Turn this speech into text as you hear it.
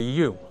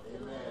you.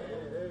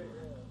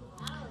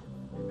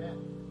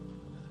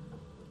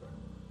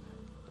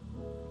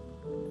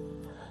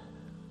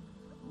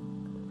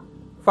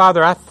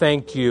 Father, I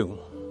thank you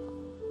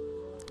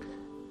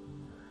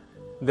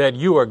that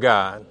you are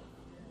God.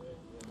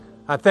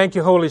 I thank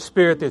you, Holy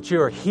Spirit, that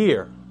you're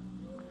here,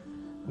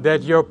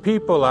 that your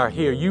people are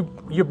here.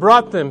 You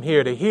brought them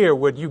here to hear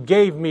what you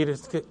gave me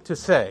to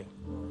say.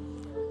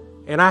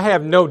 And I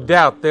have no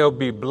doubt they'll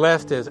be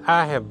blessed as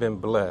I have been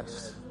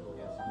blessed.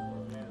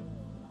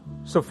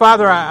 So,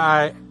 Father,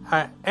 I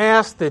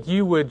ask that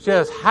you would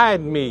just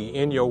hide me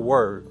in your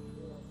word,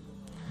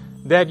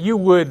 that you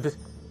would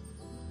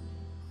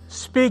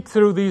speak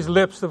through these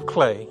lips of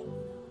clay,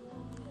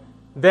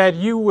 that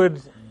you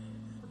would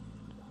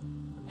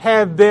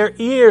have their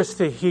ears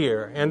to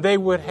hear, and they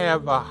would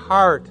have a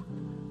heart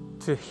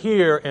to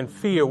hear and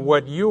feel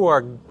what you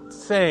are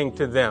saying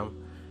to them,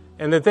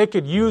 and that they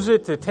could use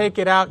it to take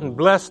it out and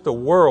bless the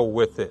world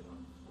with it.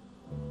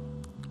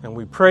 And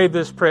we pray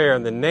this prayer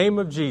in the name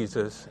of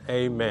Jesus.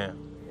 Amen.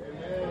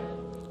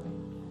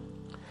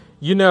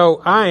 You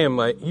know,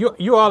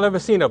 you all ever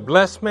seen a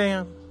blessed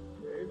man?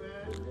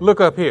 Amen.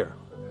 Look up here.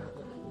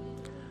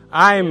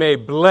 I am a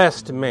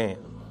blessed man.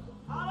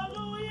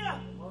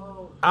 Hallelujah.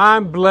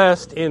 I'm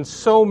blessed in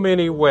so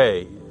many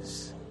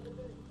ways.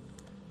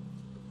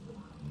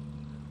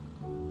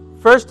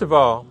 First of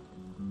all,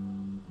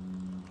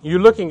 you're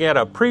looking at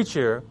a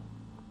preacher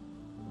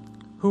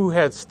who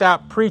had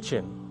stopped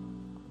preaching.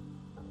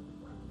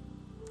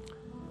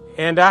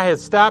 And I had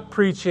stopped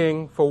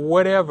preaching for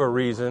whatever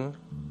reason.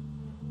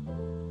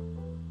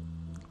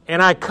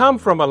 And I come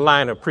from a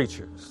line of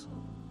preachers.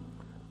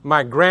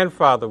 My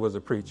grandfather was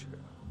a preacher.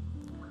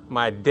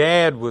 My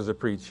dad was a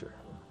preacher.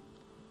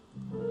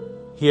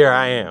 Here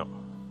I am.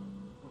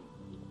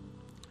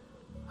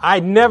 I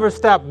never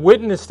stopped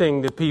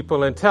witnessing to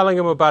people and telling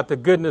them about the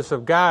goodness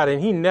of God, and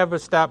he never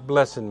stopped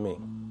blessing me.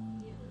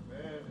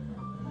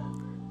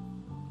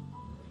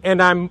 And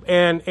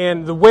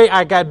the way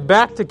I got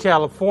back to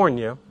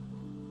California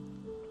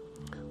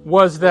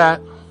was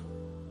that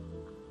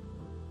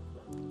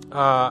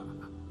I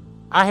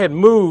had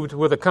moved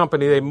with a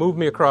company. They moved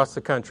me across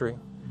the country,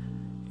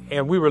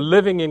 and we were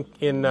living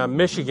in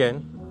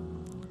Michigan.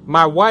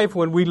 My wife,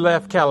 when we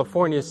left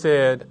California,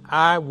 said,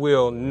 I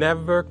will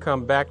never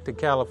come back to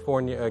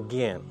California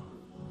again.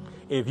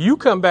 If you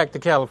come back to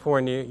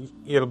California,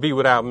 it'll be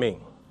without me.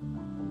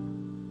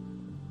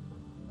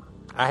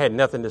 I had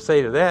nothing to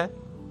say to that.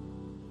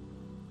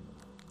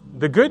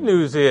 The good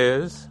news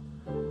is,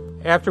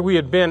 after we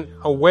had been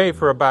away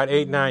for about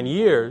 8-9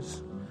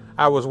 years,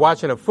 I was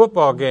watching a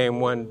football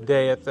game one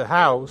day at the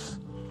house,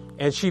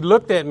 and she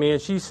looked at me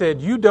and she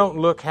said, you don't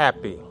look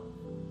happy.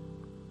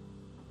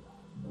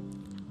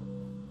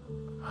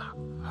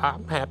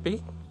 I'm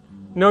happy.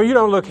 No, you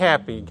don't look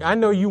happy. I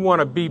know you want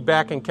to be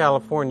back in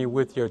California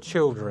with your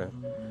children,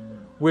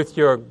 with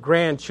your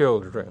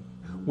grandchildren,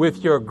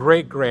 with your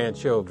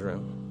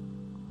great-grandchildren.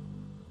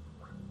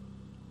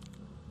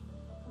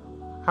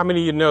 How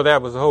many of you know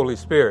that was the Holy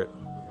Spirit?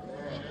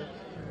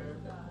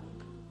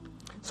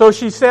 So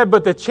she said,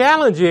 but the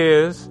challenge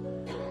is,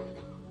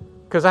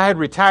 because I had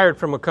retired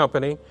from a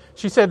company,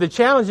 she said, the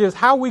challenge is,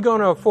 how are we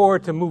going to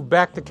afford to move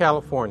back to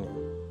California?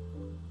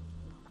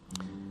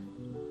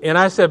 And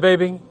I said,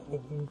 baby,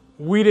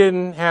 we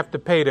didn't have to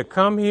pay to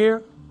come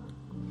here.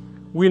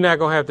 We're not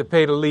going to have to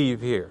pay to leave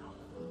here.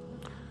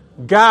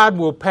 God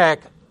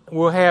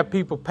will have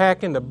people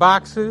packing the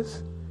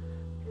boxes,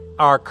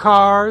 our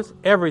cars,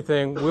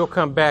 everything. We'll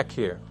come back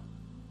here.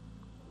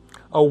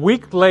 A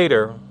week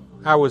later,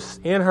 I was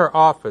in her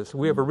office.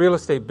 We have a real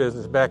estate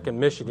business back in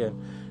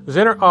Michigan. I was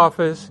in her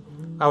office.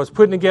 I was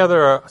putting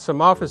together some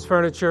office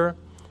furniture,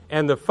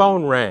 and the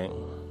phone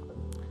rang.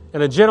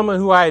 And a gentleman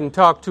who I hadn't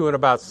talked to in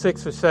about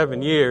 6 or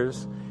 7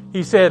 years,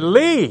 he said,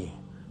 Lee.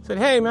 I said,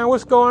 hey, man,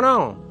 what's going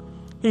on?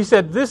 He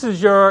said, this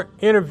is your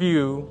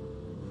interview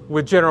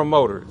with General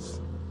Motors.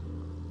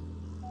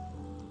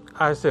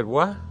 I said,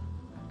 what?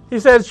 He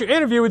said, it's your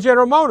interview with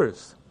General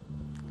Motors.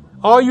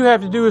 All you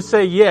have to do is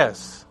say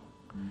yes,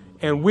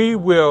 and we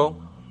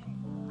will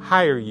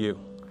hire you.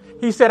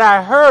 He said,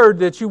 I heard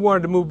that you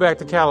wanted to move back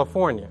to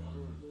California.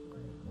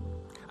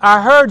 I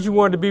heard you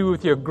wanted to be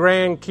with your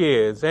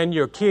grandkids and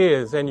your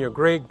kids and your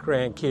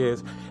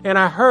great-grandkids. And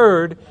I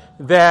heard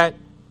that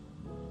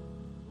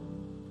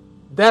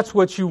that's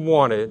what you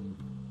wanted.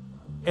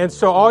 And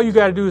so all you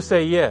got to do is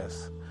say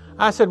yes.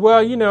 I said,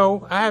 well, you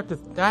know, I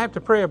have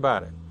to pray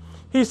about it.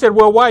 He said,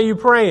 well, while you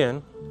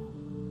praying,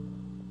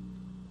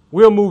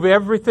 we'll move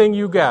everything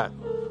you got.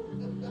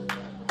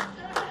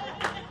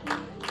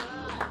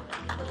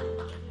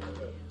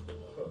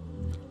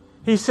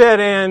 He said,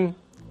 and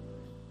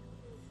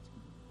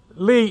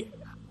Lee,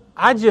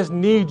 I just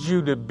need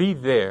you to be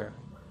there.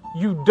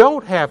 You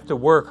don't have to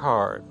work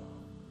hard.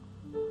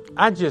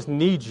 I just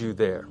need you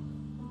there.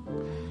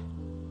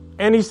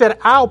 And he said,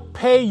 I'll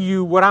pay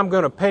you what I'm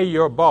going to pay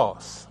your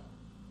boss.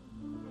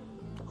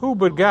 Who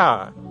but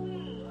God?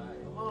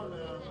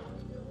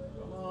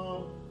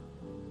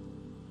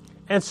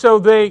 And so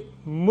they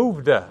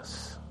moved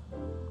us.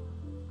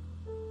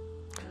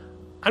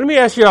 Let me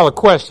ask you all a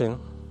question.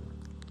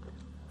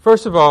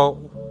 First of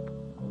all,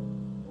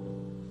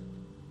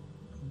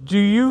 do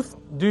you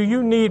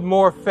need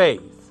more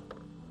faith?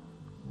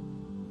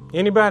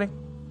 Anybody?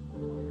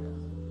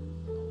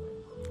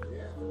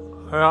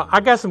 Well,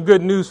 I got some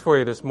good news for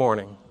you this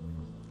morning.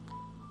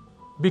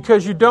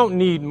 Because you don't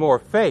need more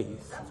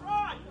faith.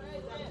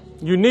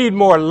 You need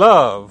more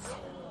love.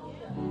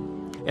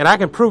 And I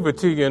can prove it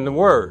to you in the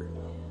Word.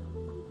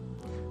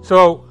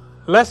 So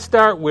let's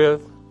start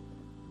with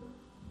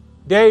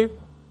Dave.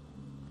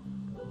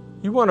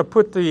 You want to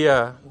put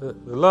the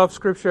love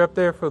scripture up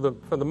there for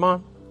the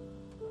month?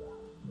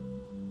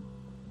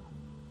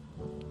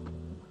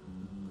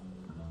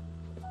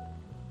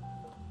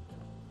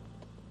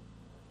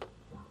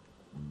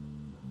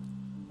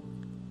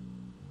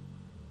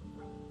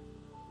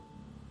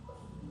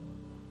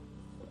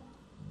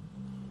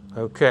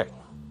 Okay.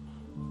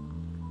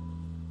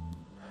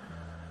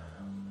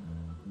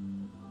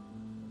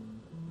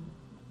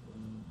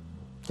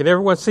 Can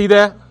everyone see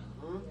that?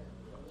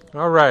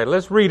 All right,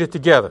 let's read it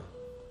together.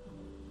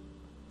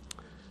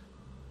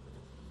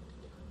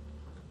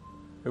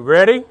 You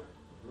ready?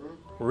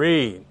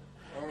 Read.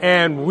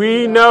 And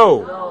we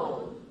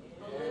know.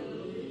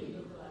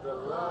 The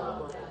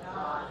love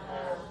God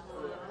has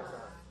for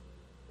us.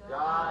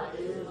 God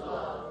is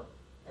love,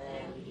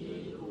 and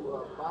he who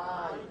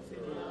abides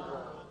in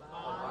love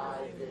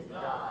abides in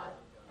God,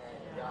 and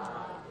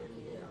God in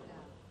him.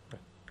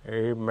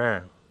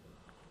 Amen.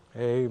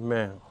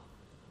 Amen.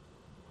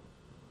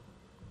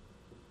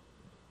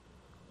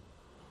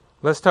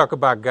 Let's talk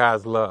about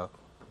God's love.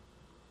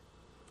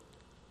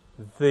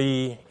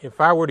 If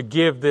I were to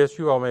give this,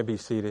 you all may be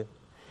seated.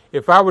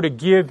 If I were to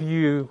give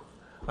you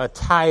a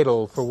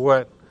title for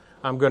what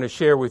I'm going to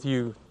share with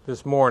you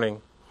this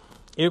morning,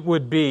 it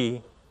would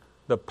be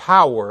The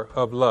Power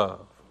of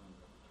Love.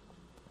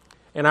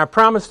 And I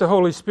promised the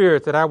Holy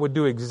Spirit that I would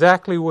do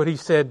exactly what he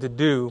said to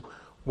do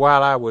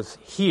while I was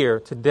here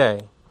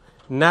today,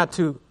 not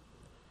to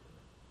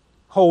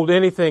hold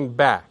anything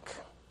back.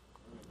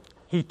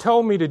 He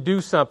told me to do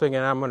something,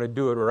 and I'm going to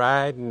do it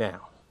right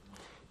now.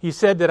 He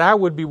said that I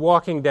would be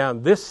walking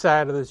down this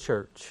side of the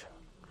church,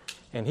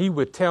 and he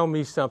would tell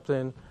me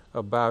something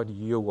about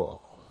you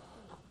all.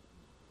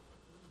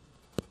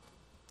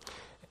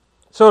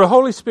 So the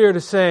Holy Spirit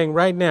is saying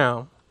right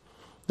now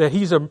that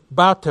he's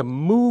about to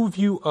move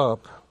you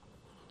up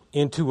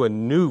into a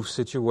new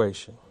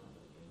situation.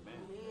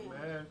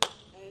 Amen.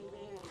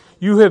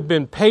 You have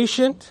been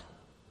patient.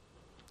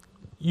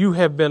 You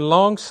have been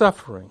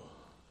long-suffering.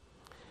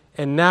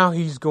 And now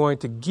he's going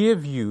to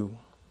give you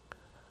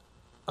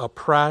a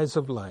prize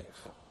of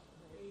life.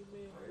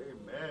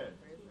 Amen.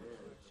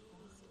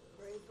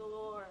 Praise the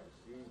Lord.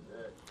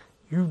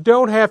 You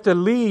don't have to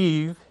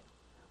leave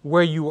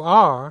where you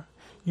are.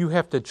 You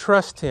have to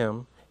trust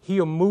him.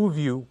 He'll move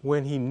you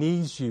when he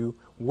needs you,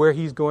 where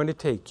he's going to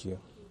take you.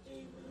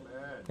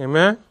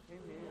 Amen?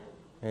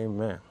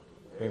 Amen.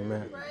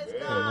 Amen.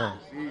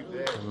 Amen.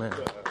 Amen.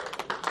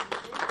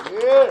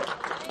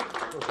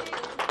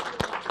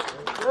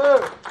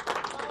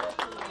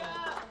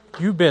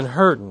 You've been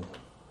hurting.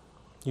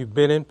 You've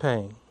been in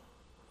pain.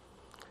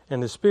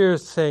 And the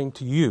Spirit's saying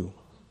to you,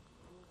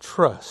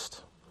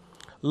 trust.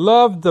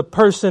 Love the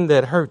person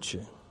that hurt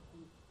you.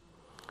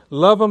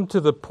 Love them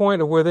to the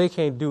point of where they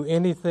can't do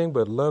anything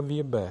but love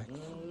you back.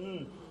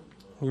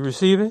 You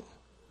receive it?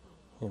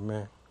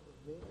 Amen.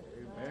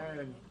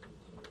 Amen.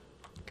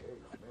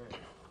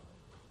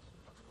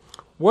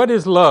 What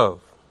is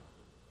love?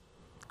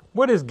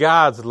 What is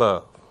God's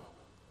love?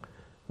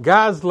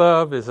 God's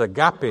love is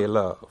agape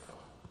love.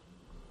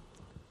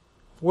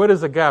 What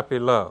is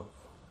agape love?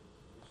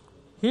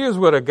 Here's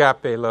what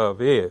agape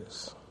love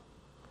is.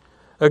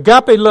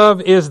 Agape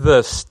love is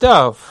the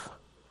stuff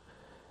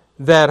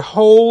that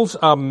holds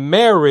a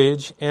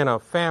marriage and a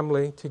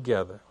family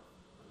together.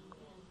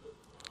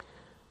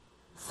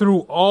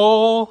 Through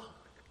all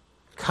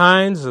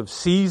kinds of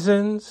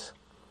seasons,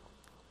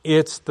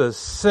 it's the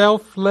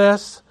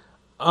selfless,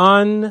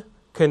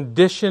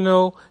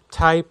 unconditional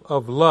type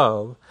of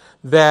love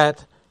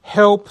that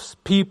helps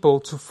people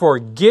to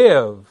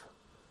forgive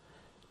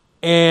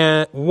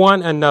and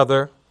one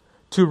another,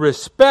 to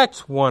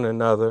respect one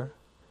another,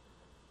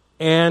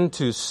 and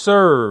to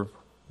serve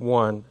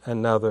one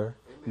another.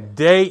 Amen.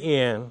 Day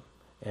in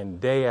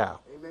and day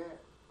out.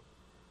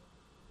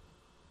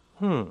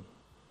 Amen.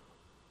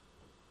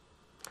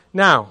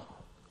 Now,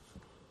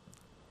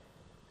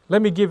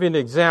 let me give you an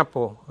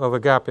example of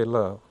agape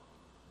love.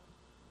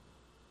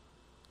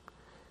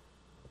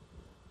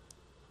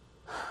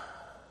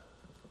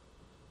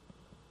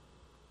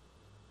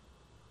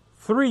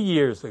 Three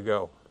years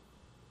ago,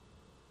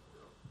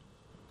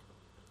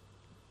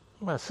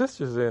 my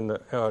sister's in the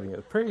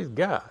audience. Praise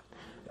God.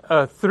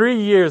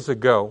 3 years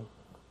ago,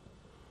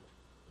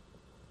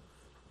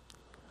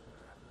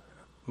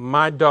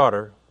 my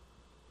daughter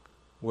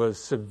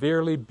was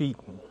severely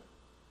beaten.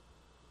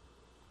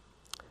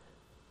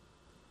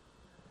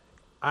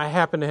 I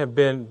happened to have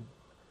been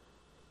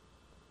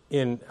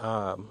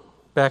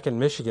back in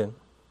Michigan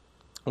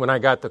when I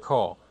got the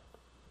call.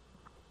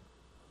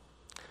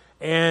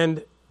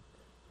 And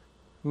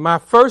my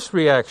first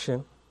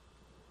reaction,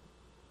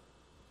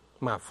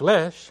 my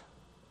flesh,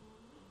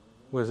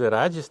 was that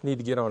I just need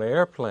to get on an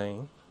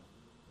airplane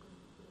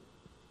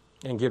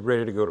and get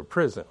ready to go to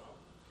prison.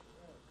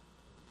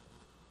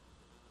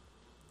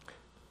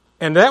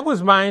 And that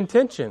was my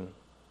intention.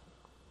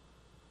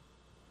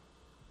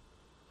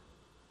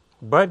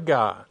 But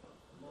God.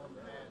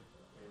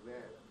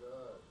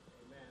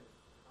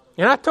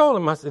 And I told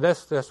him, I said,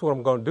 that's what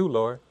I'm going to do,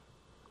 Lord.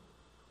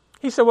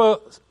 He said,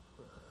 well,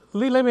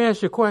 Lee, let me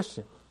ask you a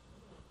question.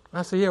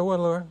 I said, yeah, what,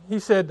 Lord? He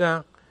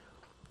said,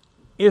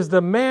 is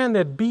the man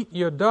that beat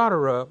your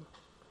daughter up,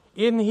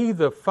 isn't he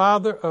the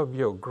father of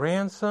your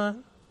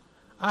grandson?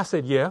 I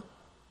said, yeah.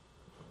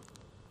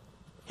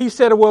 He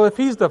said, well, if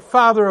he's the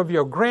father of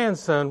your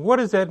grandson, what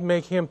does that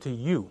make him to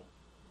you?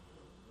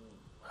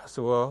 I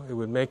said, well, it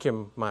would make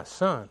him my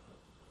son.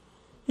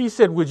 He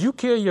said, would you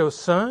kill your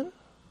son?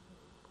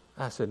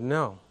 I said,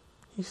 no.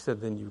 He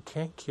said, then you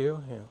can't kill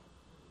him.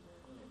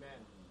 Amen.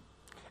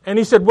 And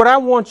he said, what I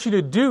want you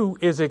to do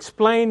is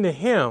explain to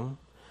him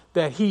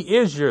that he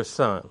is your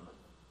son.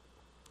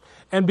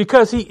 And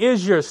because he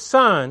is your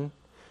son,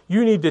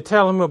 you need to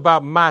tell him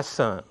about my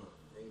son.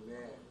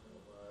 Amen.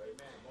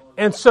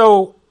 And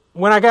so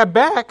when I got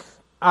back,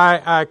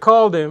 I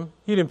called him.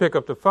 He didn't pick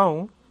up the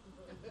phone.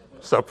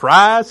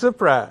 Surprise,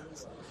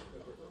 surprise.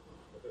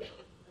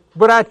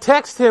 But I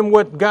texted him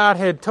what God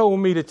had told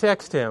me to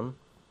text him,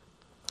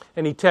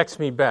 and he texted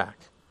me back.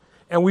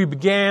 And we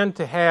began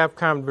to have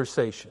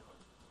conversation.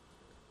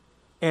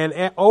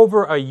 And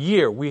over a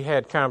year, we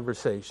had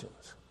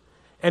conversations.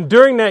 And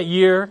during that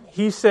year,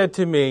 he said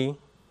to me,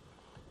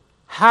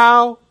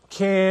 how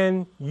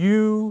can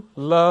you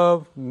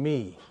love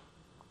me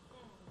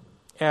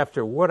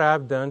after what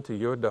I've done to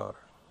your daughter?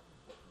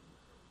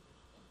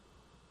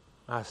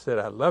 I said,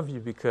 I love you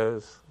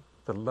because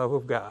the love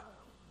of God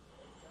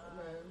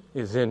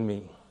is in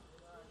me.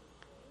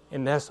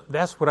 And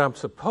that's what I'm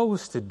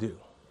supposed to do.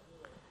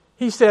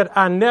 He said,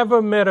 I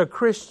never met a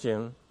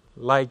Christian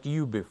like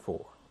you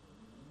before.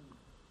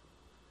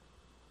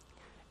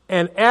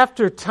 And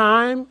after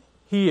time,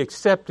 he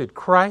accepted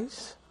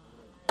Christ.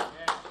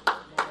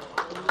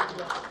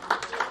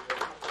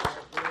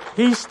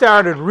 He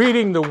started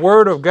reading the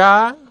Word of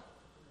God.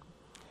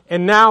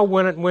 And now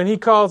when he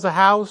calls a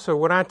house or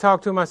when I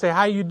talk to him, I say,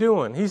 how you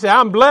doing? He said,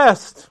 I'm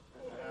blessed.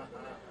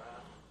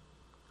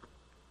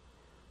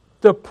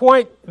 The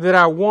point that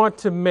I want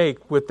to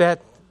make with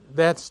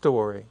that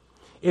story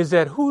is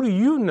that who do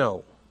you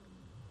know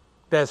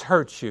that's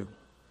hurt you?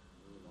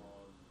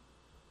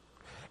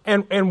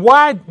 And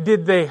why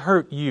did they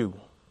hurt you?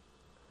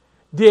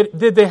 Did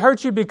they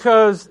hurt you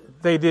because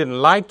they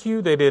didn't like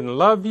you, they didn't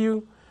love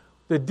you?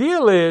 The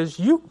deal is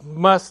you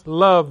must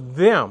love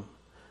them.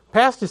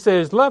 Pastor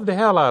says, love the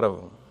hell out of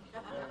them.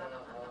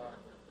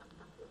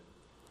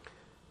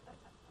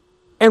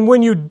 And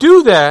when you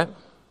do that,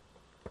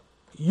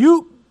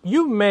 you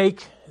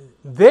make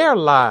their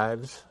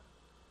lives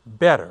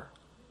better.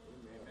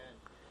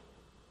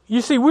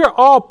 You see, we're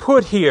all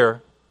put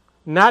here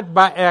not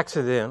by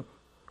accident.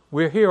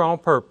 We're here on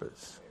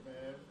purpose.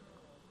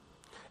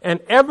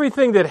 And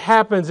everything that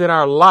happens in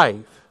our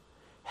life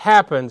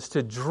happens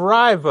to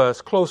drive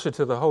us closer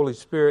to the Holy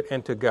Spirit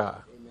and to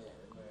God.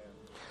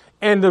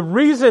 And the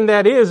reason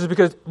that is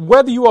because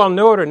whether you all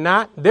know it or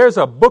not, there's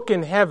a book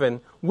in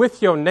heaven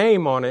with your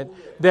name on it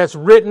that's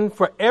written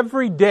for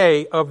every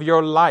day of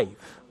your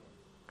life,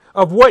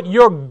 of what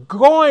you're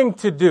going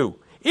to do.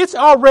 It's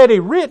already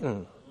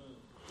written.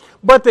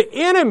 But the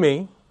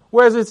enemy,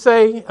 where does it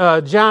say,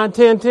 John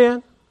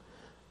 10:10?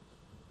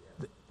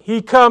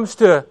 He comes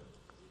to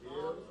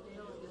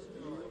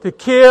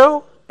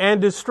kill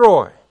and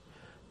destroy.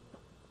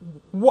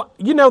 What,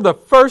 you know, the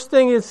first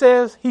thing it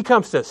says, he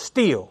comes to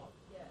steal.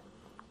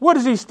 What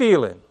is he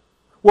stealing?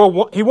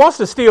 Well, he wants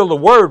to steal the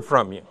word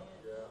from you.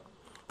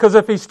 Because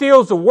if he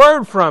steals the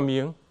word from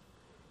you,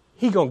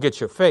 he's going to get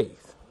your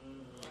faith.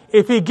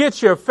 If he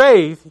gets your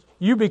faith,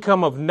 you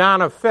become of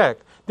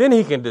non-effect. Then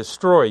he can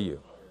destroy you.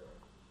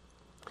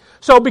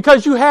 So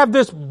because you have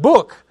this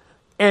book,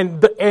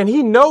 and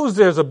he knows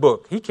there's a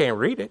book. He can't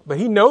read it, but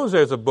he knows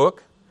there's a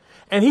book.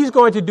 And he's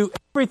going to do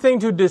everything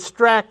to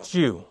distract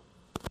you.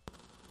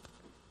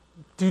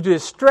 To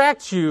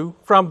distract you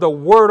from the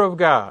Word of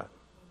God.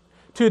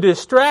 To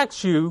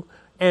distract you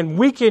and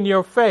weaken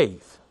your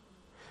faith.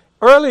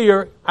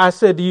 Earlier, I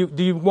said, do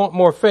you want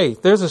more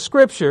faith? There's a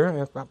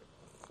scripture, if I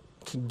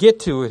can get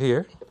to it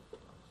here.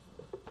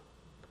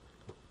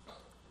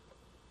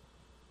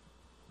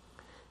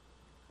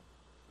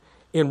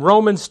 In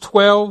Romans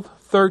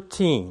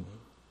 12:13.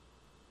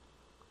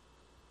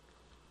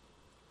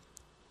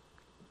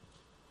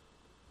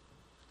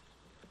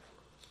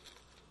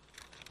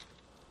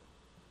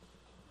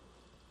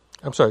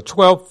 I'm sorry,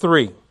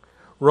 12:3.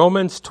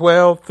 Romans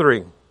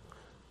 12:3.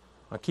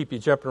 I'll keep you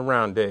jumping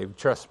around, Dave.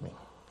 Trust me.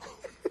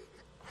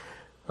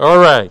 All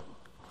right.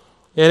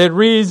 And it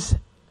reads,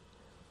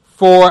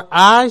 for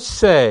I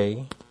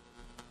say,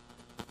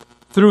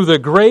 through the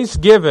grace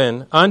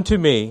given unto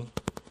me,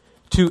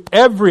 to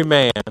every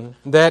man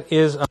that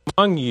is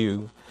among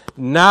you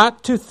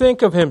not to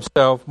think of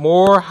himself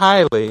more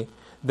highly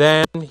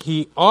than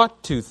he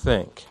ought to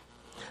think,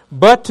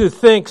 but to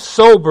think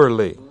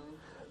soberly,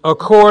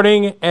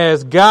 according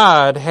as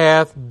God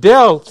hath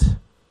dealt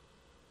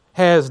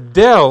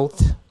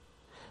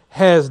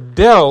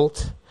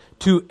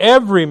to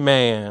every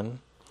man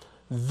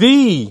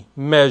the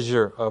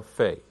measure of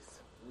faith.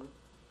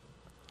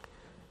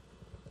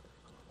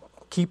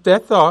 Keep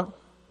that thought.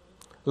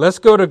 Let's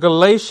go to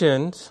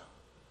Galatians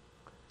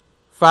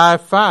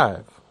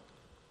 5:5.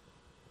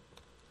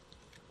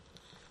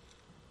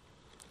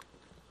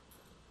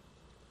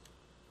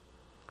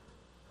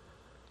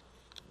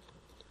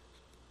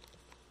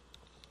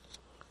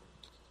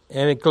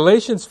 And in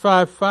Galatians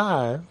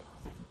 5:5,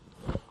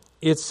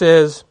 it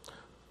says,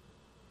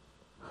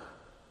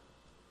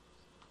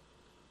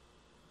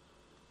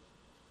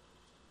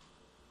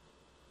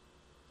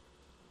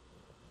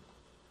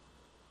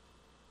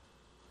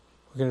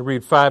 we're going to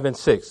read 5 and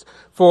 6.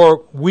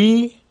 For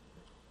we,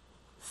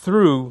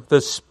 through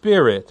the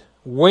Spirit,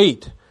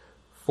 wait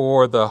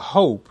for the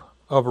hope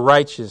of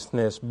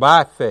righteousness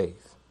by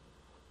faith.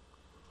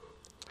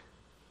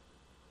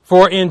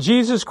 For in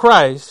Jesus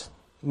Christ,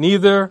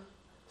 neither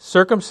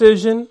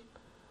circumcision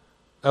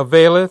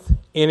availeth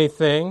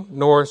anything,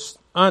 nor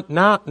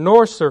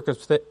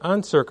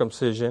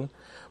uncircumcision,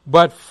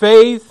 but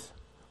faith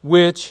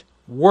which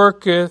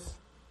worketh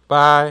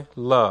by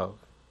love.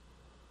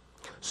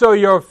 So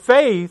your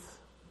faith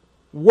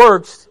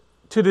works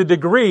to the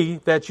degree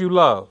that you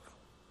love.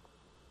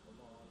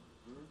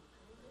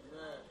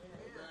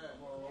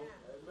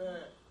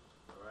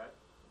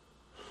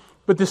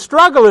 But the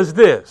struggle is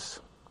this.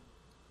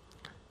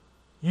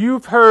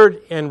 You've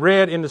heard and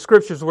read in the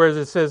scriptures where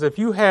it says if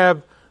you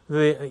have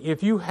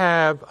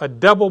a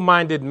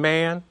double-minded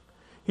man,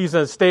 he's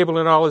unstable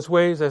in all his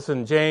ways. That's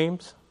in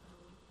James.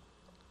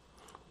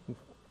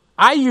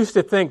 I used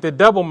to think that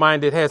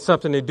double-minded had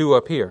something to do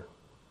up here.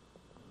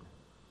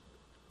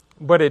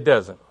 But it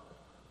doesn't.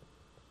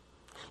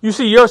 You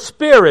see, your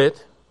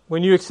spirit,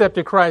 when you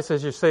accepted Christ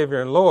as your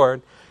Savior and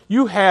Lord,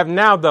 you have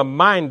now the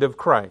mind of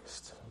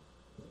Christ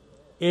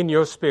in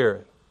your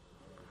spirit.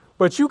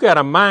 But you got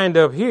a mind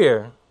up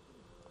here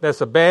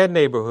that's a bad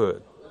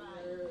neighborhood.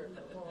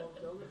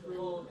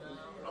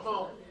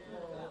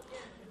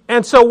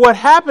 And so what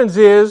happens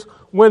is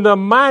when the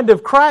mind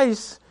of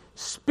Christ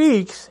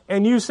speaks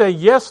and you say,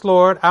 yes,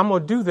 Lord, I'm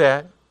going to do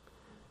that,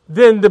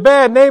 then the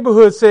bad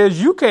neighborhood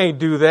says, you can't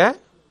do that.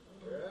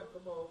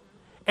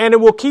 And it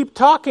will keep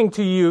talking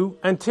to you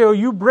until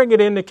you bring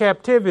it into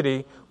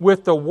captivity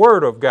with the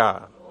Word of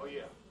God.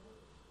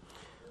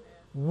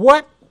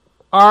 What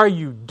are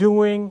you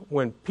doing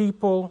when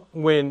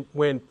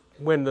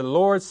the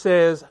Lord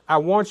says, I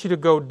want you to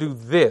go do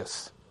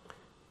this,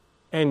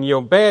 and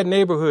your bad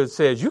neighborhood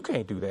says, you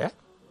can't do that?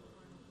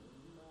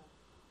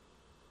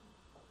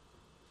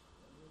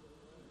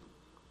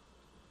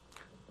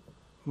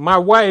 My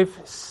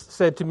wife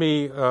said to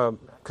me,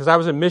 because I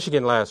was in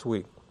Michigan last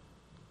week,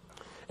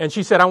 and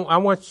she said, I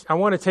want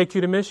to take you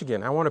to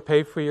Michigan. I want to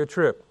pay for your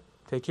trip,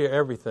 take care of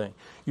everything.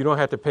 You don't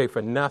have to pay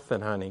for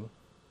nothing, honey.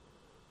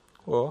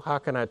 Well, how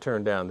can I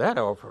turn down that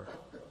offer?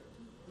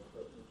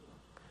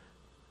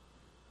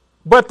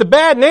 But the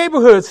bad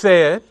neighborhood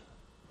said,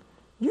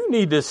 you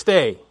need to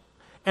stay.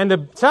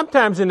 And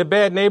sometimes in the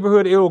bad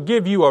neighborhood, it will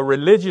give you a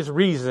religious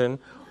reason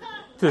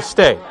to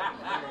stay.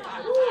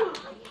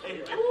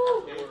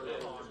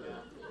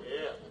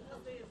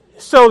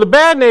 So the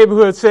bad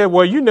neighborhood said,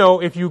 well, you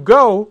know, if you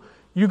go,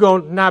 you're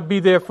going to not be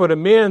there for the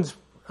men's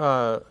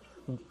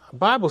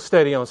Bible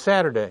study on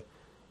Saturday.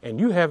 And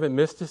you haven't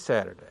missed a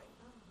Saturday.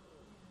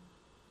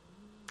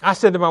 I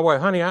said to my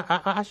wife, honey,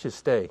 I should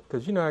stay.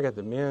 Because, you know, I got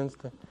the men's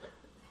thing.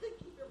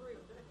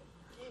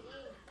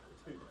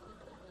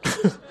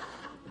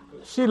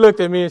 She looked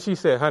at me and she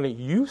said, honey,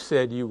 you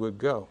said you would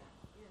go.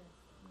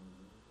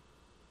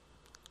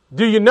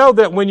 Do you know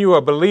that when you're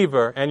a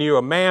believer and you're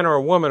a man or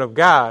a woman of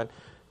God,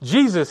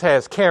 Jesus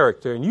has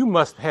character and you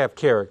must have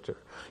character.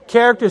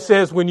 Character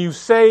says when you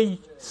say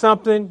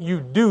something, you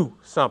do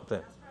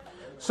something.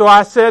 So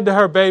I said to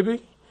her,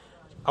 baby,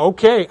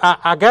 okay,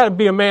 I got to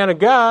be a man of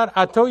God.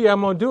 I told you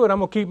I'm going to do it. I'm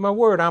going to keep my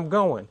word. I'm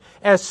going.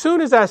 As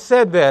soon as I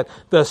said that,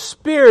 the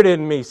Spirit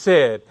in me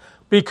said,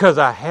 because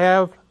I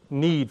have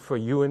need for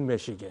you in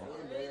Michigan.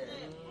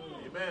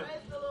 Amen.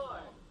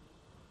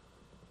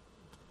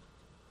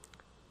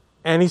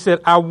 And he said,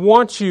 I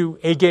want you.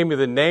 He gave me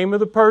the name of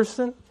the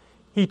person.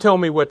 He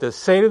told me what to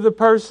say to the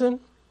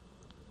person.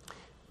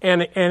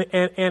 And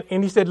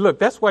he said, look,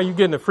 that's why you're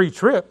getting a free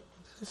trip.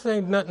 This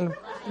ain't nothing.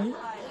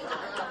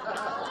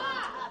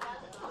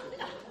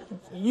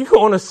 You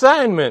on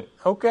assignment,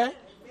 okay?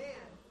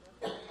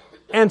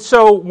 And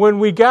so when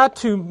we got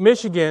to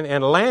Michigan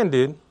and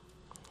landed,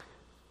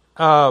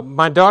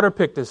 my daughter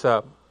picked us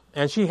up,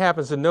 and she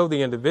happens to know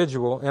the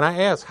individual, and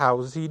I asked, how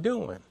is he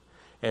doing?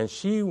 And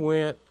she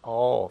went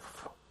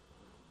off.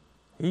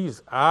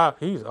 He's off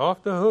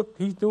the hook.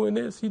 He's doing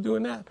this, he's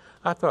doing that.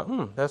 I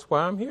thought, that's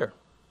why I'm here.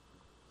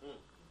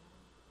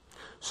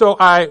 So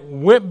I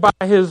went by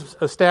his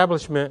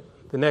establishment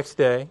the next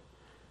day,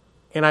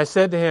 and I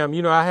said to him,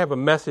 I have a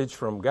message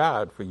from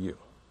God for you.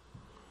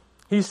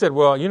 He said,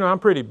 well, I'm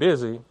pretty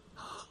busy.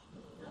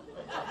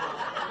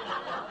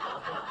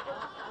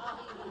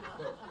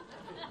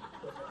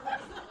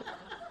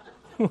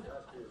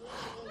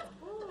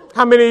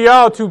 How many of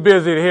y'all too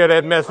busy to hear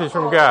that message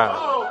from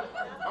God?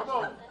 Come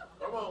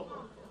on.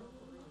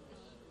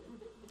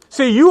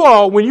 See, you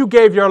all, when you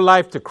gave your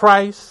life to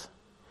Christ,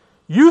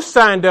 you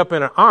signed up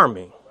in an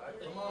army.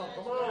 Come on.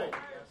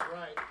 That's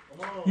right.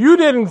 Come on.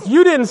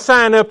 You didn't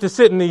sign up to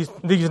sit in these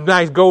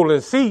nice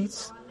golden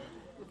seats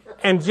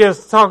and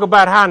just talk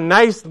about how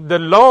nice the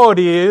Lord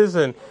is.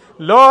 And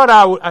Lord,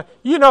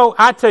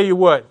 I tell you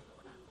what,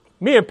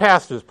 me and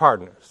Pastor's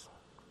partners,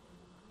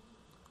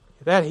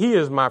 that he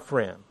is my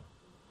friend.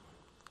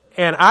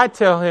 And I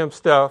tell him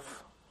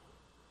stuff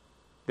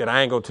that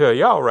I ain't going to tell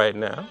y'all right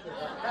now.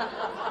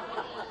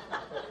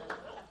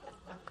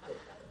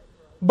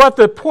 But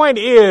the point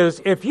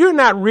is, if you're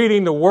not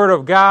reading the Word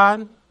of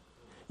God,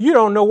 you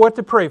don't know what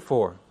to pray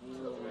for.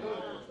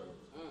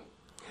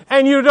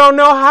 And you don't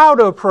know how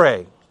to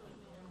pray.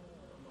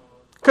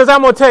 Because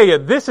I'm going to tell you,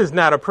 this is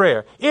not a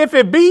prayer. If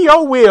it be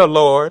your will,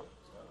 Lord,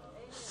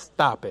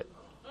 stop it.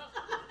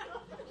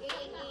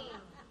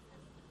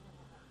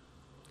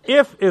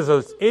 If is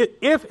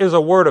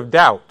a word of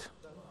doubt.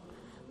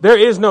 There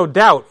is no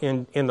doubt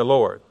in the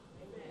Lord.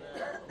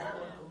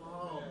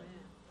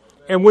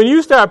 And when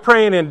you start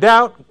praying in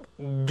doubt,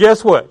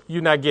 guess what?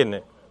 You're not getting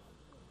it.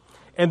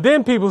 And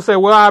then people say,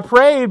 well, I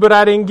prayed, but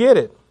I didn't get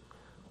it.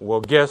 Well,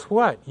 guess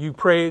what? You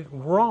prayed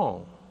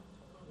wrong.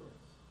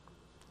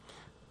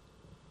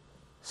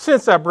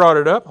 Since I brought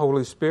it up,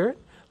 Holy Spirit,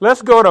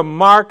 let's go to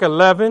Mark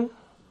 11.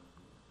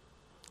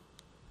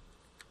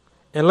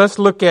 And let's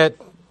look at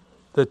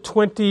the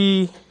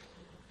 24th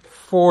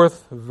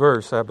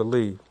verse, I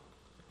believe.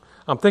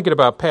 I'm thinking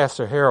about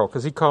Pastor Harold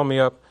because he called me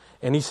up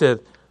and he said,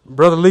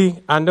 Brother Lee,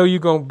 I know it's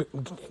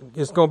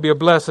going to be a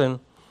blessing.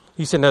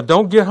 He said, now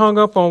don't get hung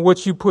up on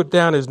what you put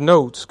down as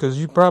notes because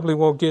you probably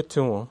won't get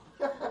to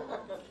them.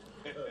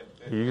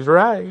 He's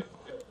right.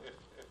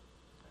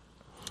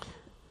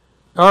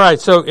 All right,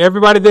 so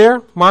everybody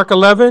there? Mark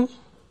 11,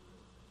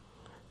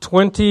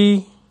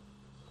 23.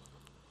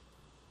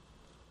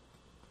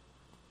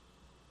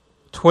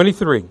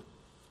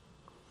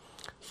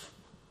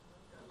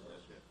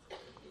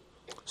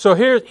 So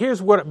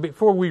here's what,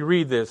 before we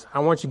read this, I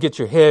want you to get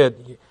your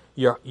head,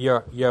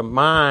 your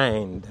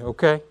mind,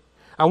 okay?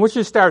 I want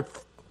you to start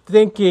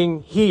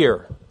thinking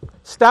here.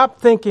 Stop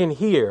thinking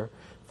here,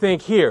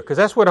 think here, because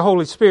that's where the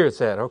Holy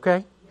Spirit's at,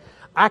 okay?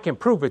 I can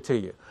prove it to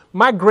you.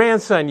 My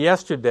grandson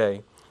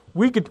yesterday,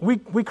 we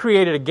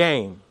created a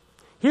game.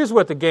 Here's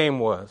what the game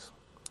was.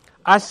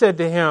 I said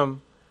to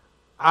him,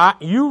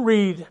 you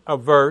read a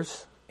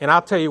verse, and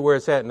I'll tell you where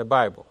it's at in the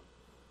Bible.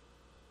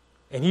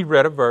 And he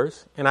read a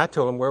verse, and I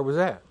told him where it was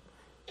at.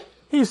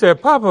 He said,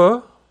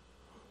 Papa,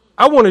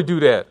 I want to do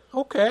that.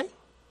 Okay.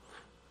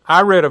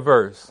 I read a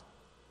verse.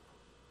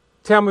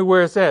 Tell me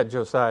where it's at,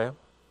 Josiah.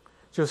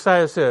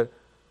 Josiah said,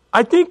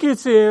 I think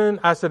it's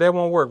in. I said, that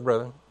won't work,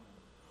 brother.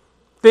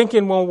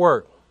 Thinking won't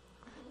work.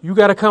 You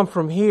got to come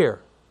from here.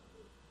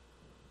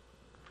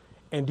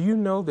 And do you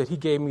know that he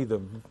gave me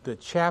the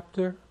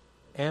chapter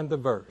and the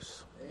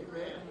verse?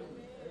 Amen.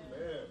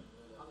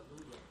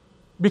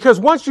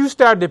 Because once you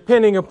start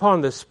depending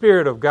upon the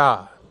Spirit of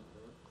God,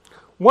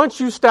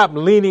 once you stop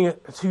leaning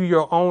to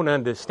your own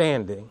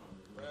understanding,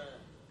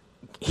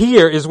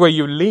 here is where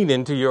you lean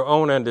into your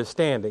own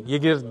understanding. You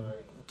get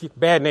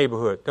bad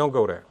neighborhood. Don't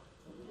go there.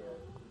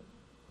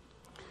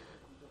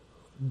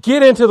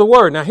 Get into the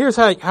Word. Now, here's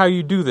how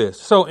you do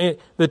this. So, in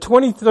the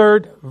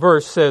 23rd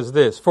verse says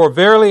this, For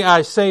verily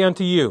I say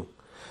unto you,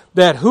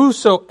 that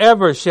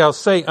whosoever shall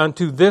say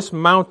unto this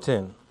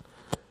mountain,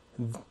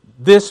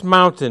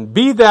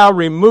 be thou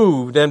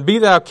removed, and be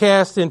thou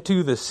cast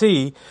into the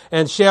sea,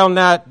 and shall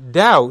not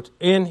doubt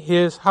in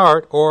his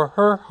heart or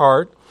her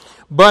heart,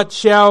 but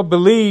shall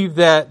believe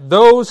that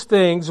those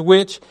things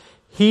which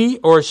he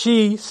or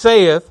she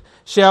saith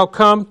shall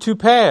come to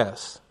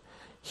pass,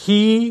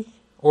 he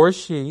or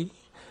she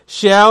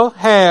shall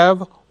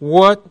have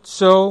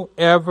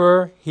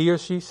whatsoever he or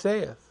she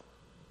saith.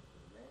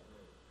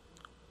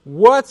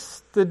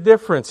 What's the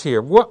difference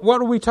here? What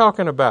are we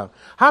talking about?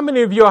 How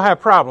many of y'all have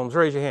problems?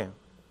 Raise your hand.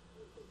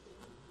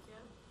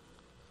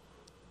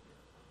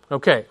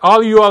 Okay,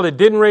 all of you all that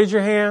didn't raise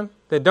your hand,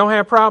 that don't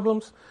have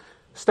problems,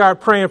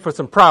 start praying for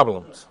some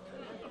problems.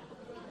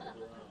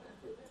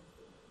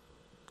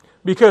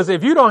 Because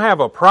if you don't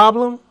have a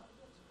problem,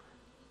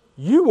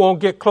 you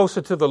won't get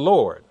closer to the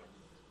Lord.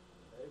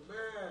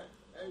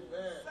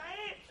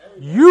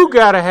 You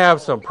got to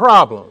have some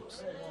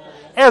problems.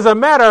 As a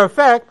matter of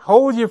fact,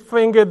 hold your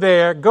finger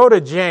there. Go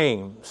to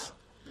James.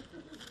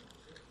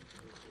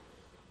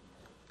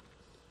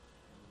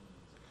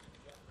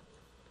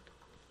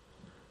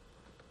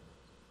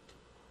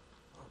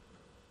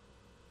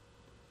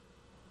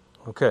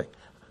 Okay.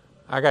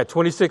 I got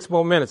 26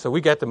 more minutes, so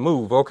we got to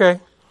move, okay?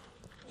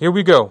 Here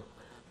we go.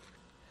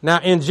 Now,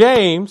 in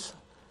James,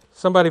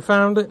 Somebody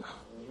found it?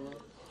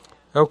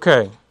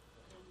 Okay.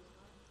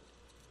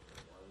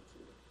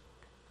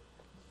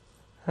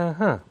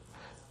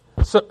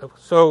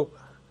 So,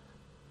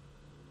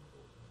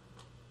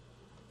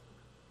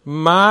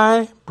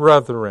 my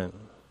brethren,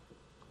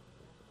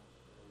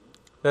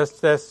 that's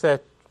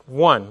that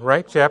 1,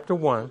 right? Chapter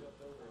 1,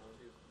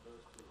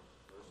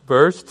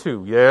 verse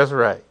 2. Yeah, that's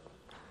right.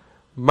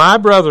 My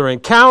brethren,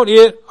 count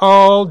it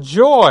all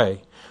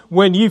joy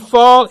when ye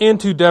fall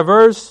into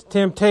diverse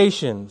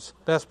temptations.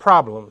 That's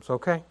problems,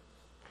 okay?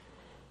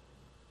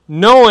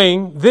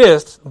 Knowing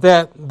this,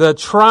 that the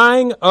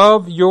trying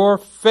of your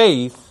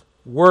faith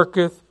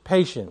worketh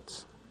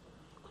patience.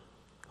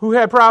 Who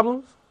had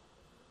problems?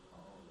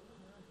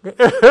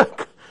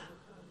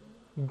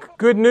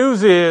 Good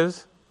news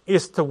is,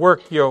 it's to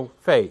work your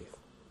faith.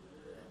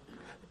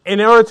 In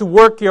order to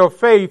work your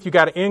faith, you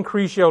got to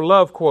increase your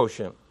love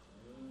quotient.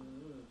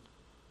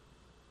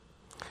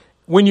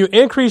 When you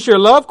increase your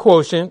love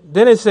quotient,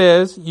 then it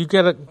says you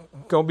got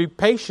to be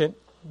patient.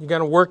 You got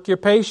to work your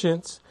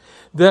patience.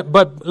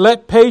 But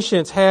let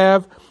patience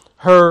have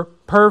her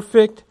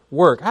perfect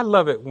work. I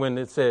love it when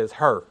it says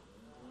her.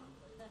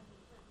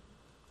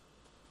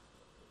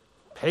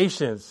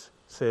 Patience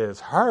says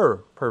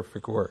her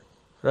perfect work,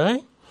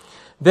 right?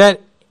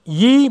 That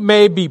ye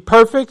may be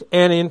perfect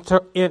and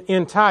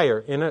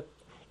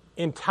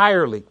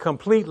entirely,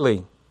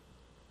 completely,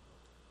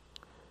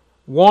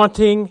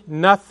 wanting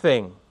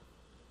nothing.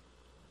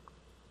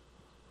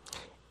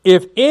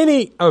 If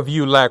any of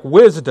you lack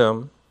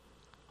wisdom,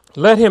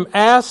 let him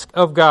ask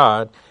of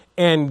God,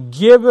 and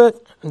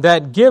giveth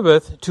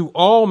to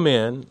all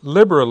men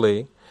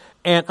liberally,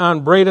 and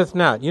upbraideth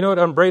not. You know what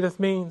upbraideth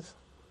means?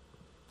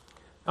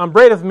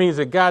 Upbraideth means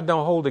that God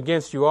don't hold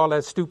against you all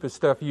that stupid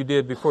stuff you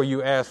did before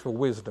you asked for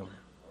wisdom.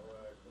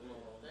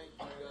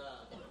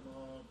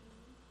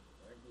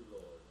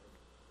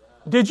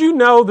 Did you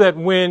know that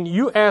when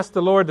you ask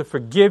the Lord to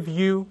forgive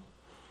you,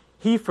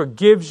 he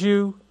forgives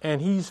you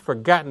and he's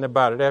forgotten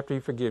about it after he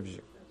forgives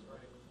you?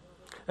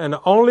 And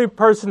the only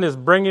person that's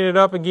bringing it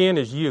up again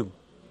is you.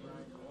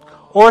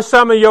 Or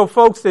some of your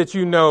folks that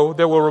you know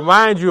that will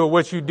remind you of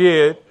what you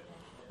did.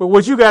 But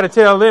what you got to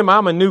tell them,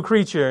 I'm a new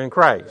creature in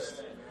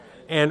Christ.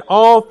 And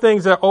all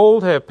things that are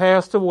old have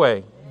passed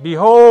away.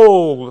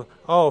 Behold,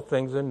 all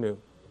things are new.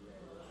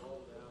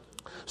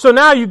 So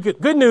now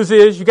good news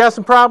is you got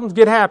some problems,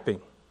 get happy.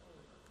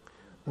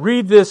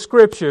 Read this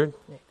scripture,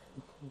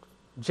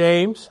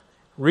 James,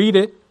 read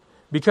it,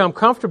 become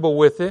comfortable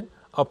with it,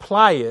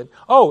 apply it.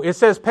 Oh, it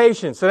says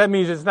patience, so that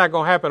means it's not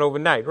going to happen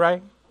overnight,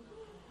 right?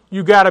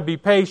 You got to be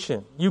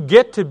patient. You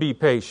get to be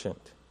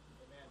patient.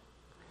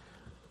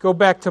 Go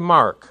back to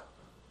Mark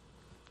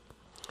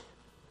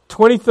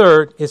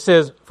 23rd, it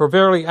says, for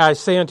verily I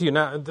say unto you.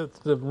 Now,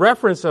 the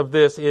reference of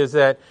this is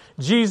that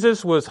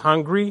Jesus was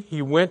hungry.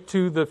 He went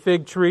to the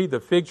fig tree. The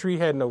fig tree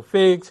had no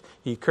figs.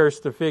 He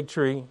cursed the fig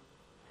tree.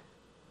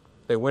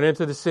 They went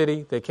into the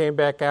city. They came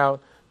back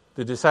out.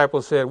 The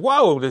disciples said,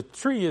 whoa, the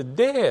tree is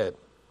dead.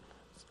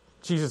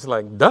 Jesus is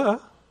like, duh.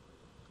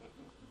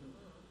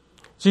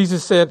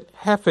 Jesus said,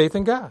 have faith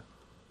in God.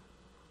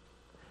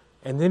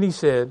 And then he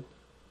said,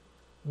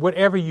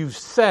 whatever you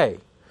say.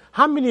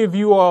 How many of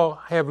you all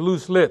have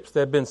loose lips that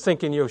have been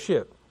sinking your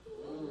ship?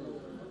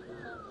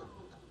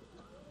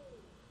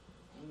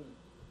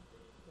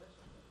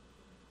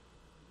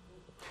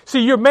 See,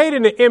 you're made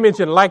in the image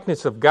and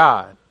likeness of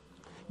God.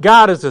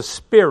 God is a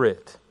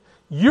spirit.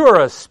 You're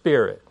a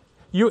spirit.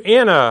 You're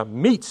in a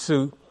meat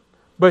suit,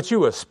 but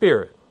you're a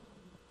spirit.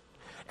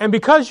 And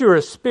because you're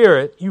a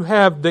spirit, you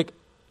have the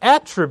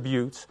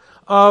attributes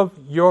of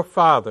your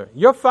Father.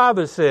 Your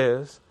Father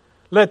says,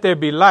 let there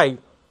be light,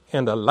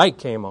 and the light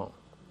came on.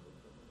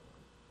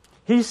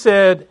 He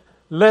said,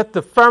 let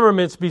the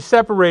firmaments be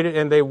separated,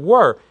 and they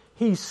were.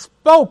 He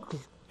spoke,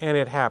 and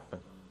it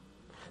happened.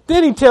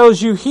 Then he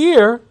tells you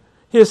here,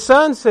 his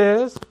son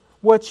says,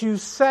 what you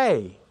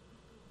say.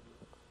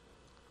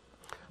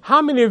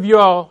 How many of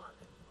y'all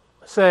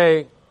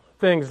say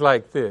things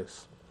like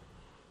this?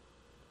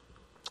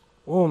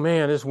 Oh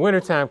man, it's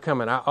wintertime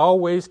coming. I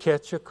always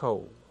catch a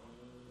cold.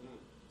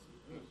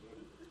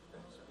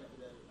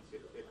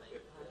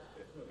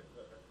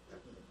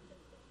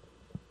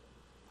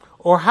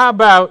 Or how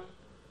about,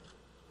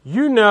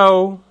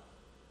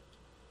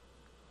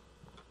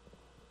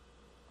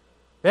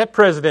 that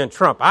President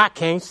Trump, I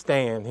can't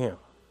stand him.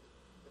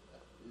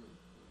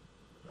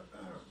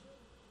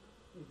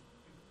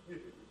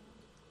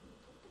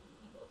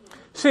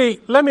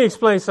 See, let me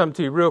explain something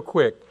to you real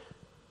quick.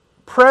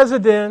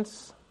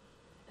 Presidents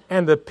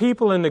and the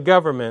people in the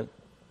government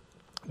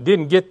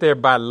didn't get there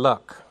by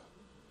luck.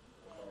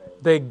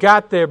 They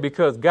got there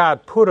because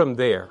God put them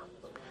there.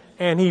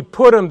 And he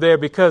put them there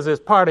because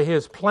it's part of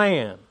his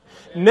plan.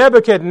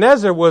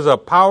 Nebuchadnezzar was a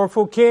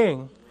powerful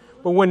king.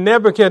 But when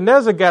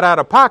Nebuchadnezzar got out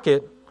of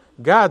pocket,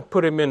 God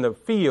put him in the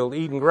field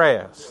eating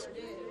grass.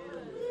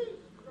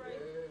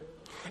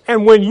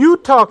 And when you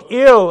talk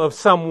ill of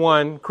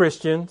someone,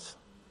 Christians,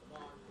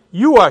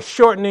 you are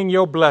shortening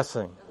your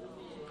blessing.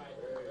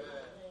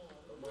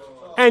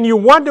 And you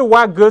wonder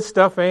why good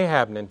stuff ain't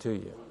happening to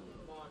you.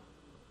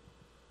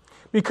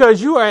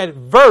 Because you are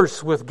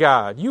adverse with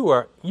God. You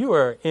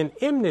are in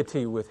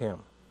enmity with him.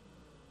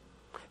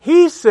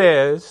 He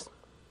says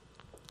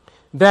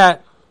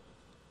that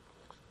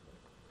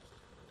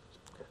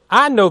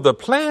I know the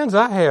plans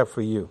I have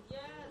for you.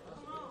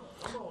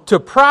 To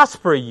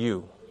prosper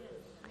you.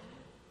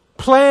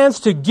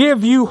 Plans to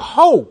give you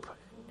hope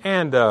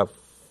and a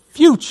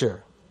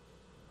future.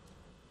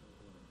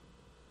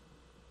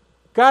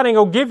 God ain't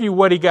going to give you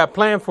what he got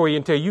planned for you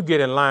until you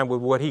get in line with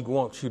what he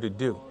wants you to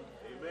do.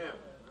 Amen.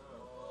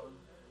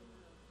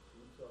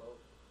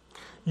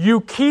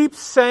 You keep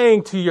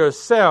saying to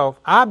yourself,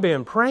 I've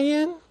been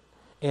praying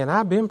and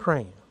I've been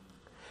praying.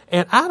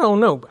 And I don't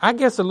know. I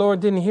guess the Lord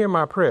didn't hear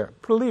my prayer.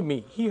 Believe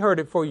me, he heard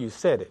it before you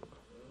said it.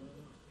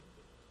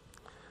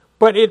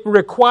 But it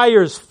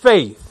requires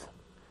faith.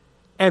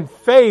 And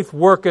faith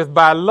worketh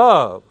by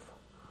love.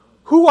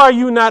 Who are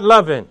you not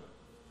loving?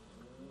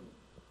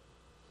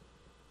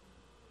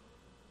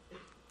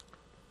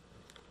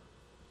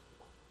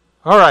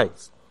 All right.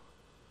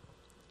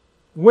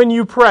 When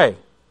you pray,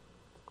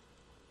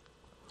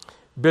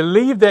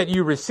 believe that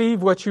you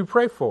receive what you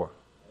pray for.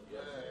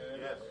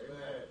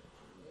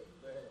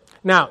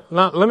 Now,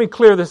 let me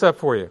clear this up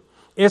for you.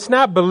 It's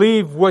not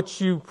believe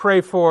what you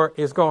pray for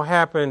is going to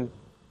happen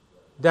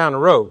down the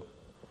road.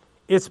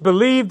 It's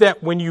believe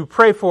that when you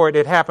pray for it,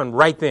 it happened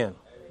right then.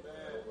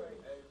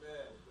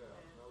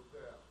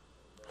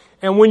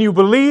 And when you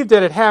believe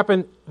that it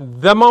happened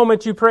the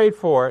moment you prayed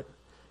for it,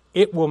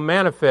 it will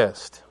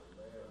manifest.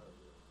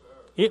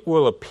 It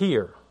will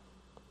appear.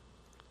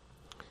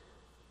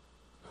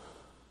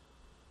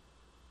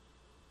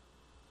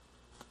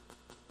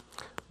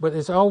 But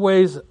there's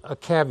always a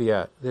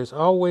caveat. There's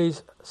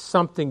always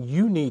something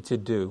you need to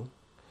do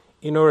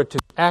in order to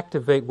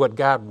activate what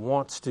God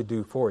wants to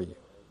do for you.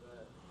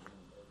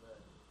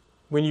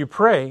 When you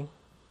pray,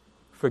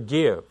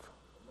 forgive.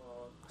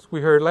 As we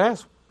heard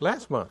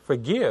last month,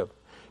 forgive.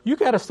 You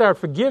got to start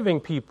forgiving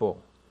people.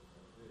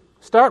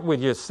 Start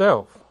with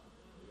yourself.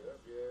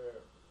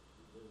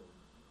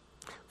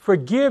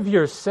 Forgive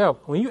yourself.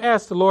 When you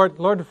ask the Lord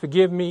to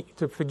forgive me,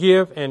 to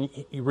forgive, and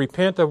you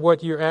repent of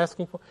what you're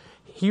asking for,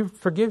 he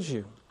forgives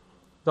you.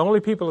 The only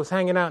people that's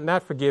hanging out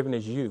not forgiving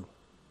is you.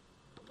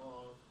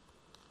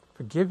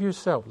 Forgive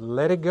yourself.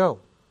 Let it go.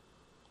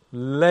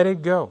 Let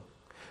it go.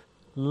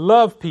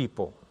 Love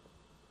people.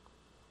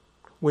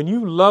 When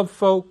you love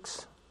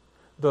folks,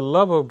 the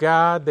love of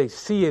God, they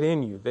see it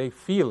in you. They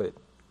feel it.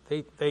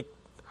 They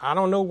I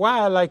don't know why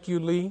I like you,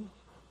 Lee.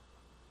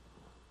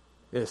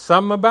 There's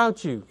something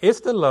about you.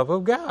 It's the love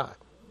of God.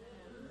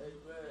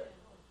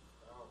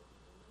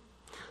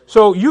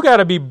 So you got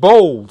to be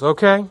bold,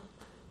 okay?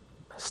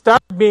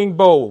 Start being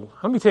bold.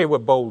 Let me tell you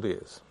what bold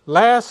is.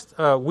 Last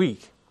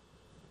week,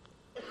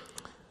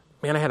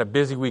 man, I had a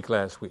busy week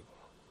last week.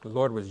 The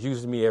Lord was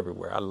using me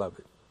everywhere. I love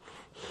it.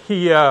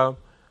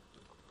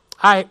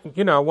 I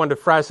wanted to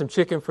fry some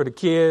chicken for the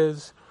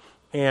kids,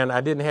 and I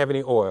didn't have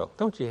any oil.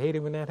 Don't you hate it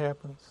when that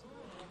happens?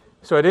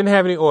 So I didn't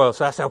have any oil.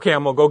 So I said, okay,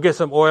 I'm going to go get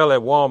some oil at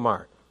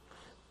Walmart.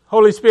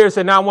 Holy Spirit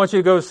said, now I want you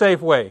to go to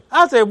Safeway.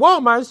 I said,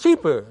 Walmart's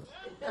cheaper.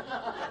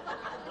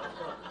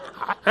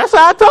 That's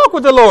how I talk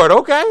with the Lord,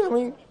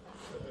 okay?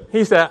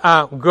 He said,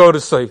 go to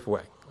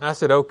Safeway. I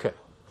said, okay.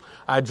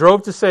 I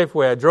drove to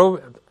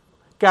Safeway.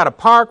 Got a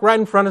park right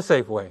in front of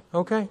Safeway,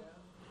 okay?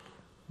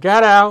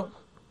 Got out,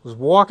 was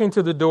walking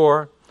to the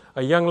door.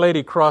 A young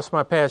lady crossed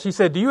my path. She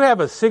said, do you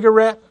have a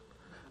cigarette?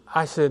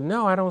 I said,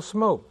 no, I don't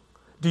smoke.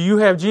 Do you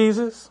have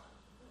Jesus?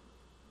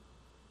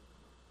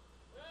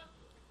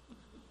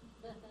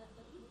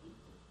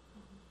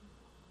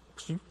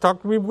 She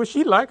talked to me what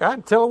she like. I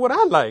tell her what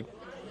I like.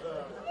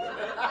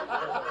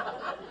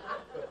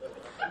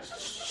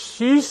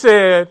 She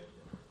said,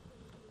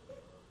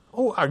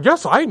 oh, I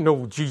guess I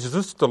know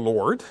Jesus the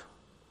Lord.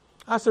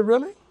 I said,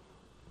 really?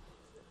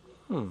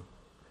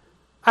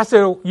 I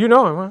said, you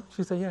know him, huh?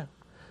 She said, yeah.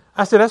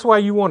 I said, that's why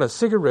you want a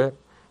cigarette,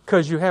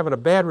 because you're having a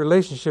bad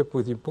relationship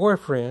with your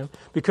boyfriend,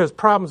 because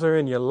problems are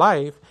in your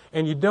life,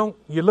 and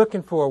you're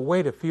looking for a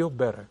way to feel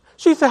better.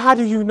 She said, how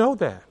do you know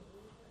that?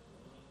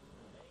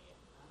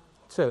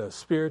 I said, the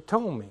Spirit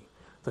told me.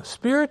 The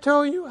Spirit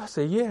told you? I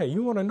said, yeah.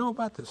 You want to know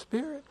about the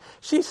Spirit?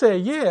 She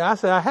said, yeah. I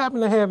said, I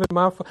happen to have it in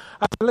my phone.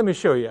 I said, let me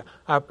show you.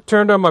 I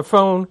turned on my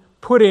phone,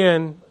 put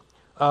in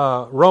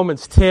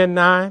Romans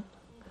 10:9.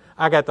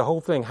 I got the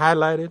whole thing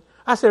highlighted.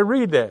 I said,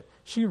 read that.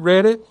 She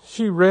read it.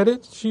 She read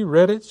it. She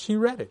read it. She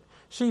read it.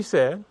 She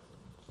said,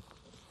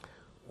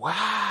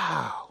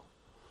 wow,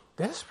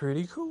 that's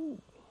pretty cool.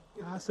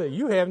 I said,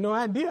 you have no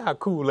idea how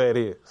cool that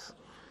is.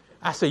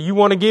 I said, you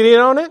want to get in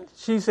on it?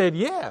 She said,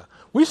 yeah.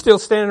 We still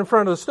standing in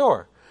front of the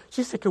store.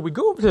 She said, could we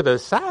go over to the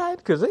side?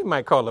 Because they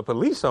might call the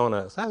police on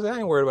us. I said, I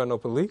ain't worried about no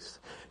police.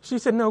 She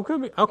said, no,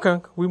 could we? Okay,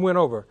 we went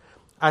over.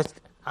 I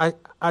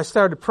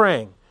started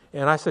praying.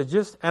 And I said,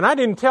 and I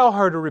didn't tell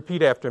her to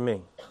repeat after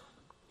me.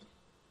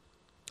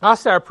 I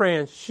started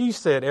praying. She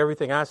said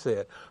everything I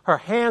said. Her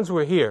hands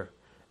were here.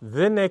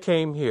 Then they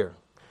came here.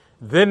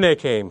 Then they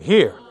came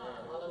here.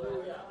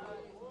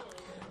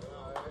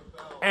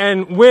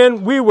 And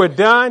when we were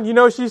done, you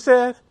know what she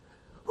said?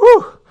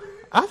 Whew,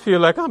 I feel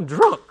like I'm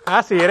drunk.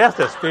 I see it. That's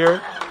the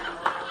spirit.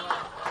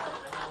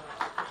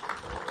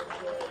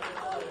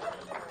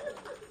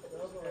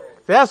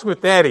 That's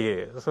what that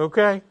is,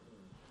 okay?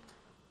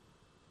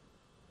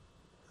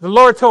 The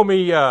Lord told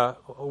me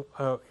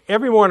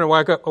every morning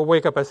when I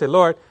wake up, I said,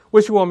 Lord,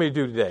 what you want me to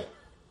do today?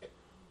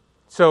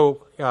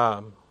 So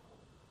I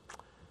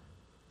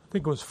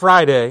think it was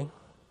Friday.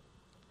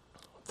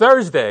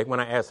 Thursday, when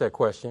I asked that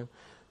question,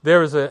 there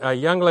was a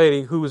young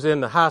lady who was in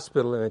the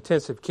hospital in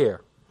intensive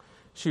care.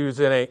 She was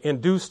in an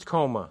induced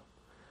coma.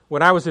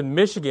 When I was in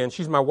Michigan,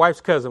 she's my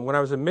wife's cousin. When I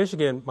was in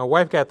Michigan, my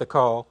wife got the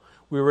call.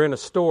 We were in a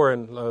store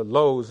in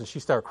Lowe's, and she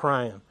started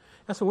crying.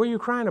 I said, what are you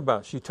crying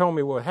about? She told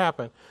me what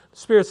happened. The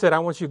Spirit said, I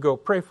want you to go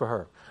pray for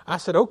her. I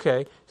said,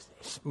 okay.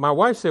 My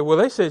wife said, well,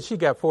 they said she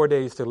got 4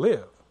 days to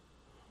live.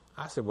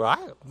 I said, well,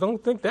 I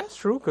don't think that's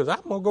true because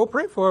I'm going to go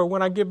pray for her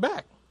when I get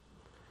back.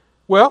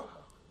 Well,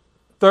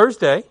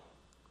 Thursday,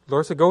 the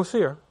Lord said, go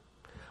see her.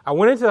 I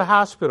went into the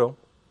hospital,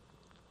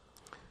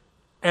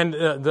 and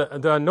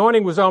the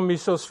anointing was on me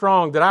so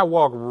strong that I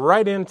walked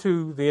right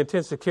into the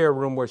intensive care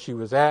room where she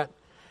was at,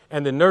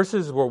 and the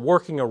nurses were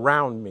working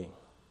around me.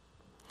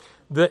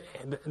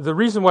 The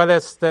reason why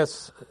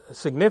that's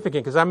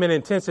significant, because I'm in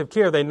intensive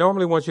care, they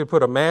normally want you to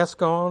put a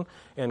mask on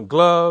and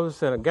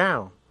gloves and a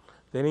gown.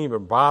 They didn't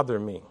even bother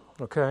me,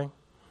 okay?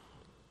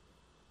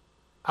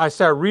 I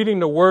started reading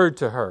the word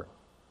to her.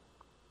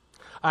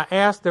 I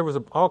asked, there was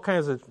all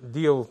kinds of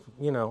deals,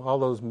 you know, all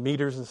those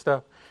meters and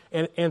stuff.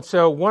 And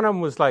so one of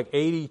them was like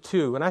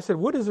 82. And I said,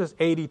 what is this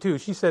 82?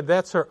 She said,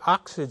 that's her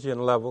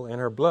oxygen level in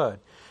her blood.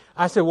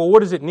 I said, well,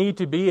 what does it need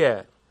to be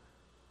at?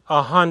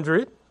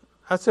 100.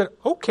 I said,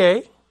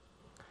 okay.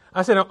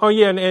 I said, oh,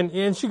 yeah,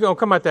 and she's going to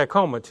come out that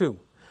coma, too.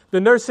 The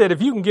nurse said,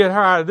 if you can get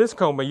her out of this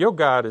coma, your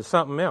God is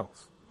something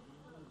else.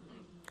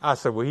 I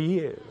said, well, he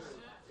is.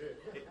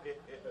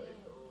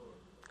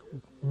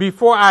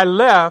 Before I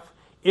left,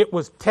 it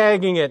was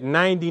tagging at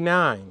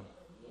 99.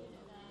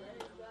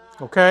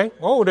 Okay?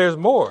 Oh, there's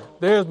more.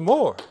 There's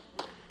more.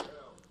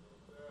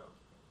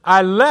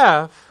 I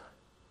left,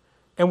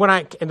 and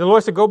the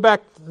Lord said, go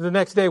back the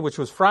next day, which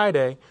was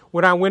Friday.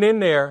 When I went in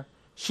there,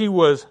 she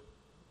was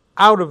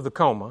out of the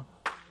coma.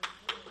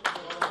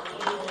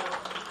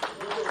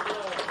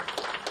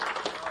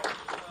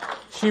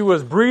 She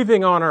was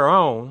breathing on her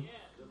own,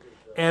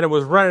 and it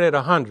was running at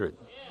 100.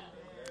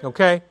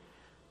 Okay?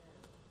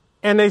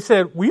 And they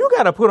said, well, you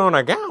got to put on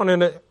a gown.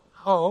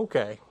 Oh,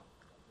 okay.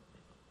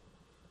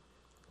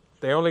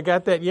 They only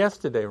got that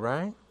yesterday,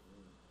 right?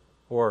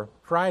 Or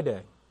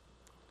Friday.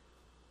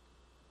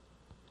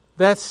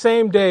 That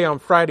same day on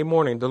Friday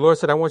morning, the Lord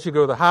said, I want you to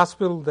go to the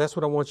hospital. That's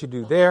what I want you to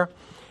do there.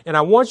 And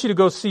I want you to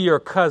go see your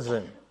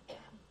cousin.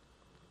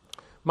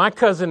 My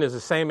cousin is the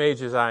same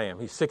age as I am.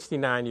 He's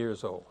 69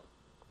 years old.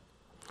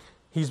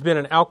 He's been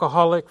an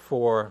alcoholic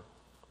for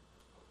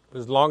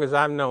as long as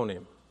I've known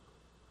him.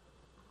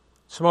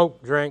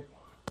 Smoke, drink.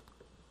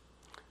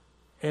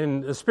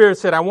 And the Spirit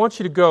said, I want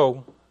you to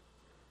go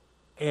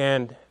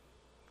and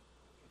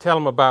tell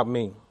him about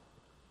me.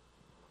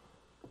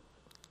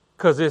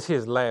 Because it's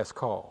his last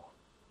call.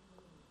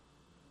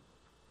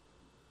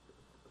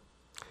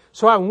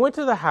 So I went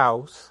to the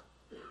house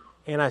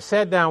and I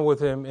sat down with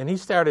him and he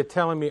started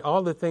telling me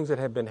all the things that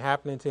had been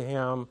happening to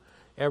him,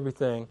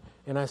 everything.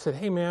 And I said,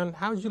 hey man,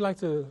 how would you like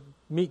to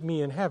meet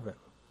me in heaven?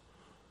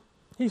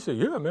 He said,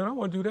 yeah man, I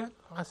want to do that.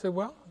 I said,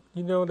 well,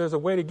 you know, there's a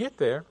way to get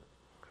there.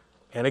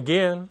 And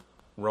again,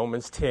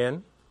 Romans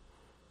 10:9.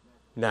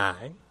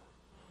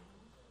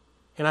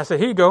 And I said,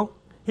 here you go.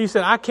 He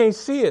said, I can't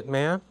see it,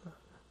 man.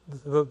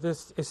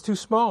 It's too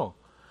small.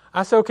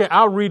 I said, okay,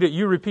 I'll read it.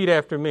 You repeat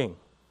after me.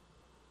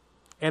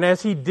 And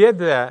as he did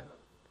that,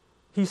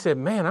 he said,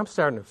 man, I'm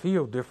starting to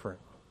feel different.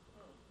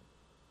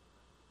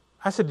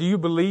 I said, do you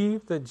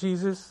believe that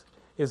Jesus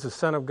is the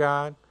Son of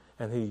God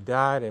and he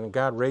died and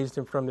God raised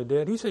him from the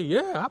dead? He said,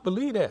 yeah, I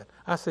believe that.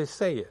 I said,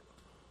 say it.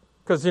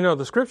 Because, you know,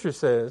 the scripture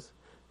says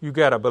you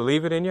got to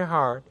believe it in your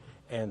heart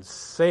and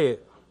say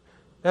it.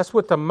 That's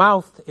what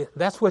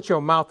that's what your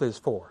mouth is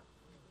for.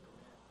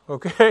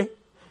 Okay?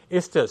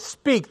 It's to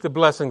speak the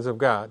blessings of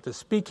God, to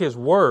speak his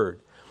word.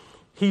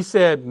 He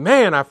said,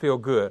 man, I feel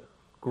good.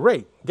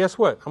 Great. Guess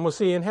what? I'm going to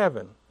see you in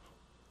heaven.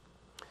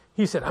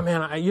 He said, oh,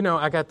 man,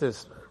 I got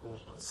this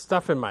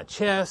stuff in my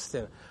chest,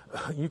 and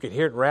you could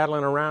hear it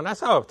rattling around. I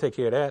said, I'll take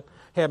care of that.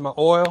 Had my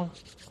oil.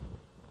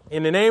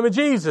 In the name of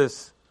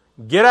Jesus,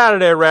 get out of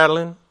there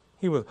rattling.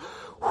 He was,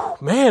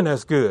 man,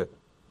 that's good.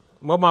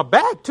 Well, my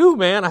back too,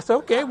 man. I said,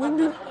 okay, we can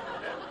do.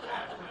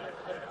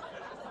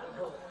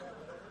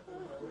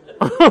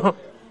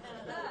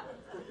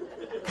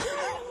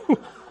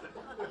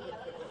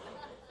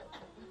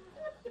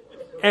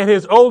 And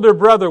his older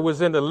brother was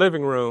in the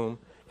living room.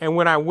 And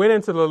when I went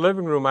into the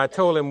living room, I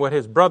told him what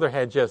his brother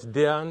had just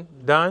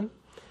done.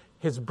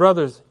 His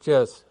brothers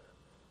just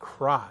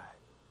cried.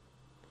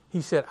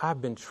 He said,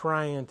 I've been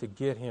trying to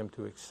get him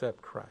to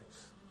accept Christ.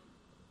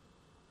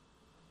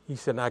 He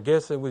said, I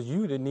guess it was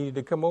you that needed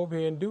to come over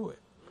here and do it.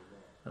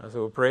 I said,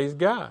 well, praise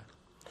God.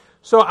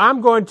 So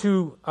I'm going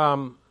to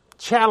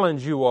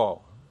challenge you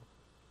all.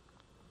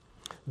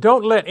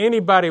 Don't let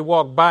anybody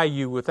walk by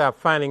you without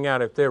finding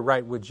out if they're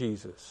right with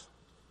Jesus.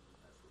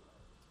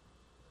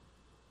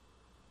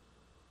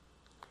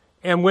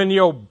 And when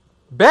your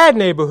bad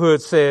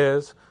neighborhood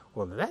says,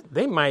 well,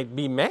 they might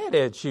be mad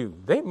at you.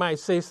 They might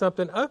say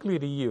something ugly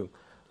to you.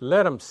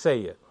 Let them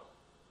say it.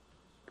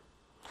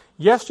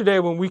 Yesterday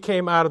when we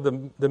came out of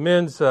the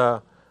men's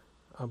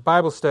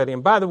Bible study,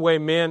 and by the way,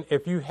 men,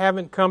 if you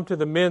haven't come to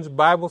the men's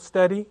Bible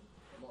study,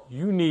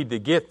 you need to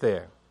get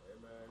there.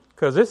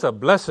 Because it's a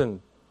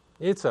blessing.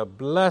 It's a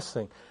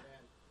blessing.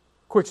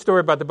 Quick story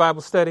about the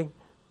Bible study.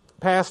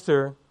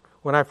 Pastor,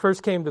 when I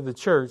first came to the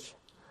church,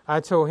 I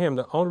told him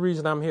the only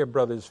reason I'm here,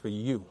 brother, is for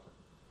you.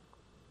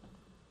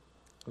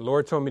 The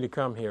Lord told me to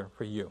come here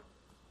for you,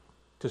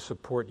 to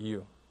support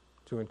you,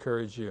 to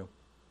encourage you.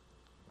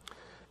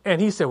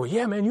 And he said, well,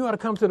 yeah, man, you ought to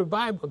come to the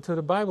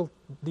Bible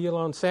deal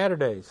on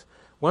Saturdays.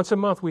 Once a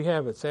month we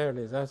have it,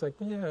 Saturdays. I was like,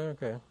 yeah,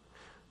 okay.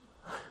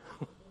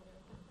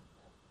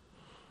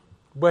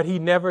 But he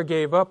never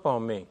gave up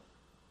on me.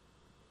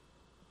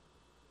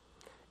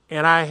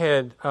 And I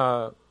had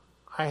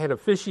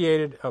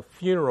officiated a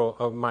funeral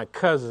of my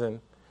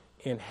cousin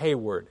in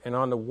Hayward. And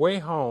on the way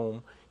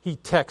home, he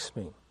texted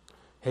me,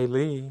 hey,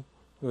 Lee,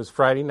 it was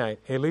Friday night.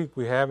 Hey, Lee,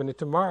 we're having it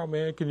tomorrow,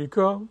 man. Can you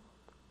come?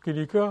 Can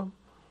you come?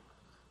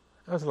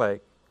 I was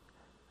like,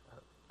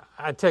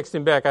 I texted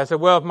him back. I said,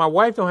 well, if my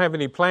wife don't have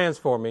any plans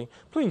for me,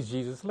 please,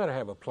 Jesus, let her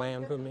have a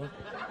plan for me.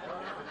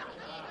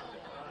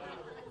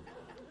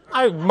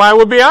 I might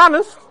well be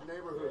honest.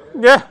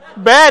 Yeah,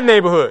 bad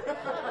neighborhood.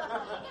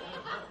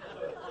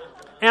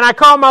 And I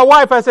called my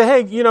wife. I said,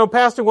 hey,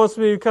 Pastor wants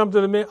me to come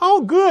to the men.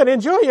 Oh, good.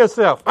 Enjoy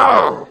yourself.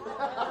 Oh.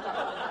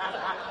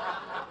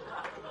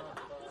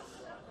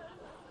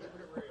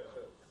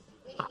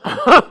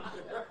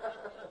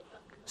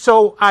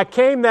 So I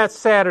came that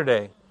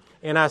Saturday,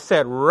 and I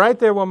sat right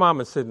there where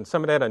Mama's sitting.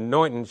 Some of that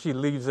anointing she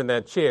leaves in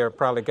that chair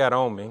probably got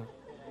on me.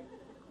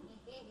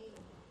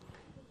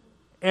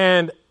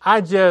 And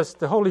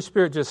the Holy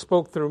Spirit just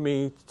spoke through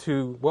me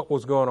to what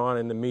was going on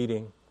in the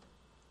meeting.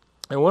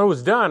 And when it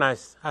was done, I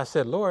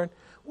said, Lord,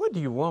 what do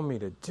you want me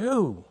to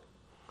do?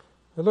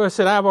 The Lord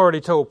said, I've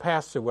already told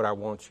Pastor what I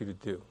want you to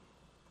do.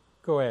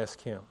 Go ask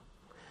him.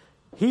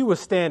 He was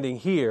standing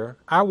here.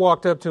 I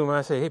walked up to him.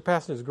 I said, hey,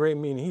 Pastor, it's a great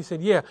meeting. He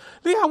said, yeah.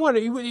 Lee, I wonder,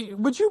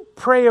 would you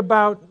pray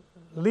about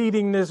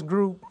leading this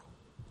group?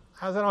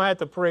 I said, I don't have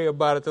to pray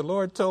about it. The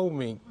Lord told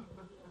me.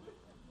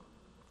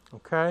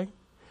 Okay?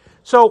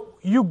 So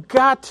you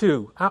got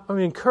to. I'm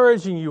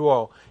encouraging you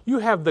all. You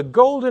have the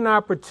golden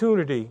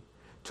opportunity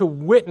to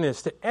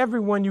witness to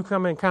everyone you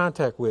come in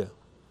contact with,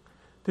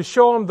 to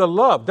show them the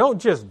love.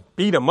 Don't just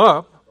beat them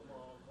up.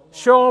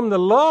 Show them the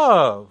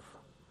love.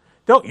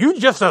 You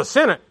just a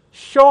sinner.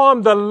 Show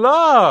them the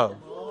love.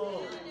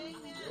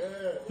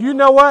 You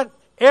know what?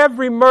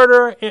 Every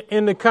murderer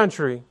in the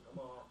country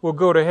will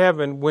go to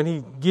heaven when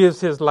he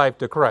gives his life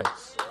to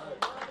Christ.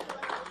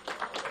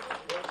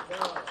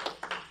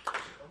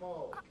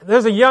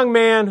 There's a young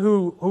man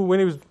who when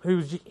he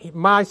was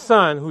my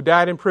son who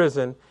died in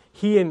prison.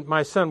 He and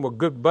my son were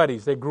good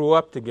buddies. They grew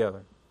up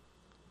together.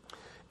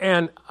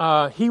 And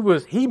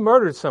he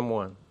murdered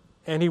someone,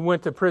 and he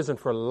went to prison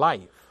for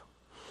life.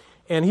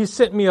 And he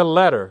sent me a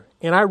letter,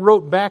 and I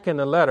wrote back in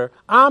the letter,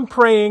 I'm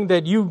praying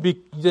that you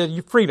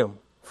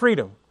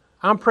freedom.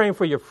 I'm praying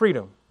for your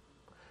freedom.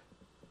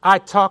 I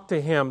talked to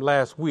him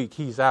last week.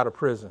 He's out of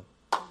prison.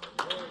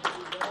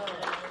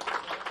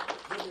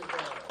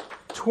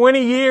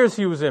 20 years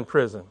he was in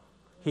prison.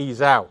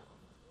 He's out.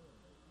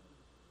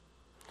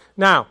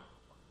 Now,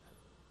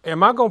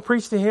 am I going to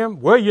preach to him?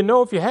 Well,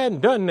 if you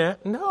hadn't done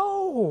that.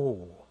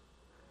 No.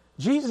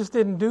 Jesus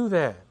didn't do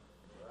that.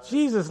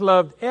 Jesus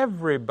loved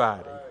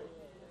everybody.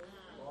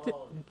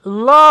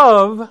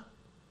 Love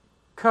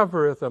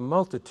covereth a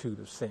multitude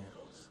of sins.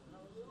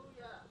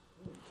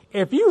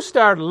 If you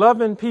start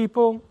loving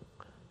people,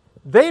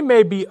 they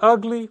may be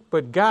ugly,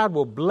 but God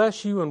will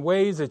bless you in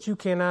ways that you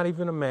cannot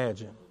even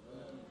imagine.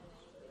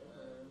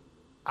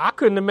 I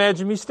couldn't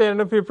imagine me standing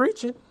up here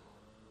preaching.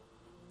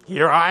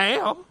 Here I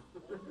am.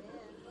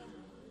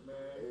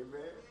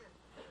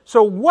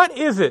 So what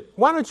is it?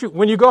 Why don't you,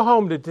 when you go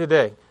home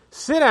today,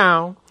 sit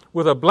down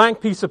with a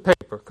blank piece of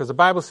paper, because the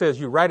Bible says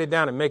you write it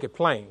down and make it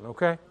plain,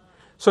 okay?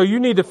 So you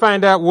need to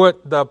find out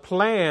what the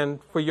plan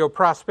for your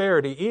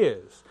prosperity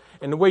is.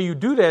 And the way you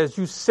do that is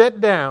you sit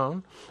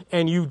down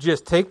and you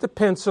just take the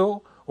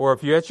pencil, or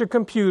if you're at your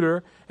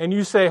computer, and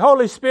you say,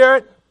 Holy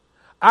Spirit,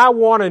 I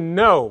want to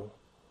know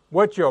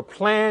what your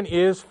plan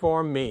is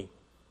for me.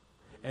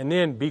 And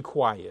then be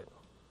quiet.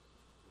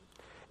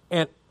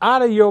 And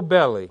out of your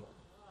belly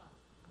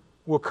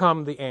will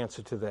come the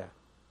answer to that.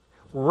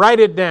 Write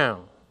it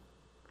down.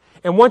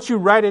 And once you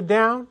write it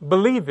down,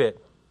 believe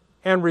it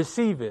and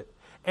receive it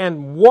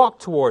and walk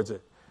towards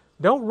it.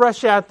 Don't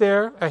rush out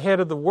there ahead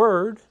of the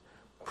word.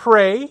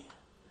 Pray.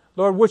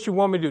 Lord, what you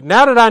want me to do?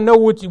 Now that I know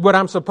what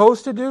I'm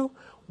supposed to do,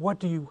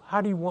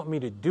 how do you want me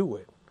to do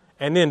it?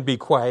 And then be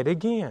quiet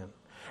again.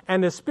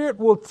 And the Spirit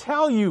will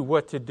tell you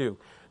what to do.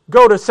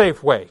 Go to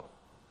Safeway.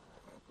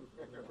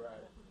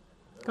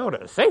 Go to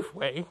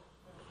Safeway.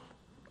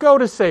 Go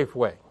to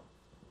Safeway.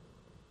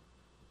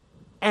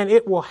 And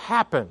it will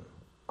happen.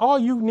 All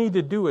you need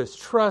to do is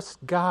trust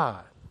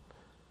God.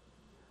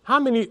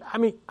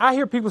 I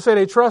hear people say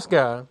they trust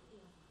God.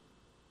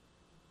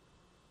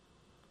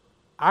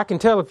 I can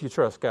tell if you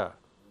trust God.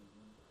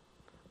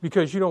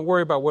 Because you don't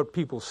worry about what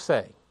people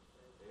say.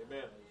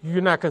 Amen.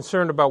 You're not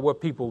concerned about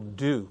what people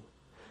do.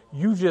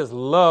 You just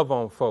love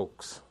on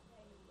folks.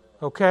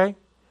 Okay?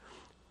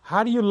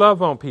 How do you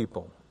love on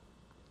people?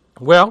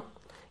 Well,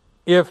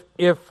 if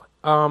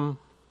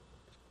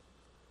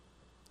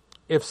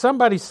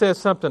somebody says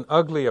something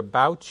ugly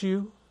about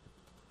you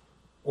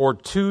or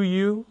to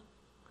you,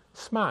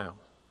 smile.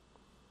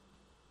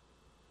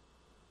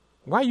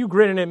 Why are you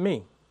grinning at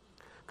me?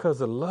 Because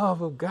the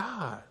love of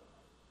God.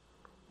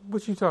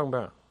 What you talking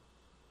about?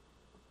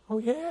 Oh,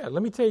 yeah,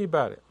 let me tell you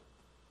about it.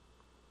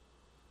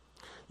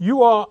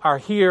 You all are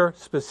here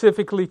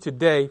specifically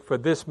today for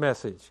this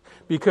message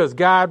because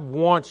God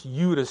wants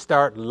you to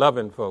start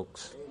loving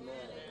folks. Amen.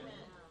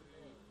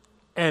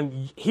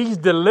 And he's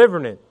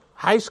delivering it.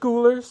 High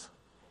schoolers,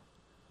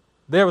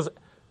 there was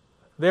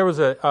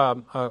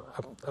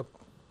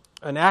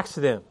an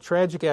accident, tragic accident.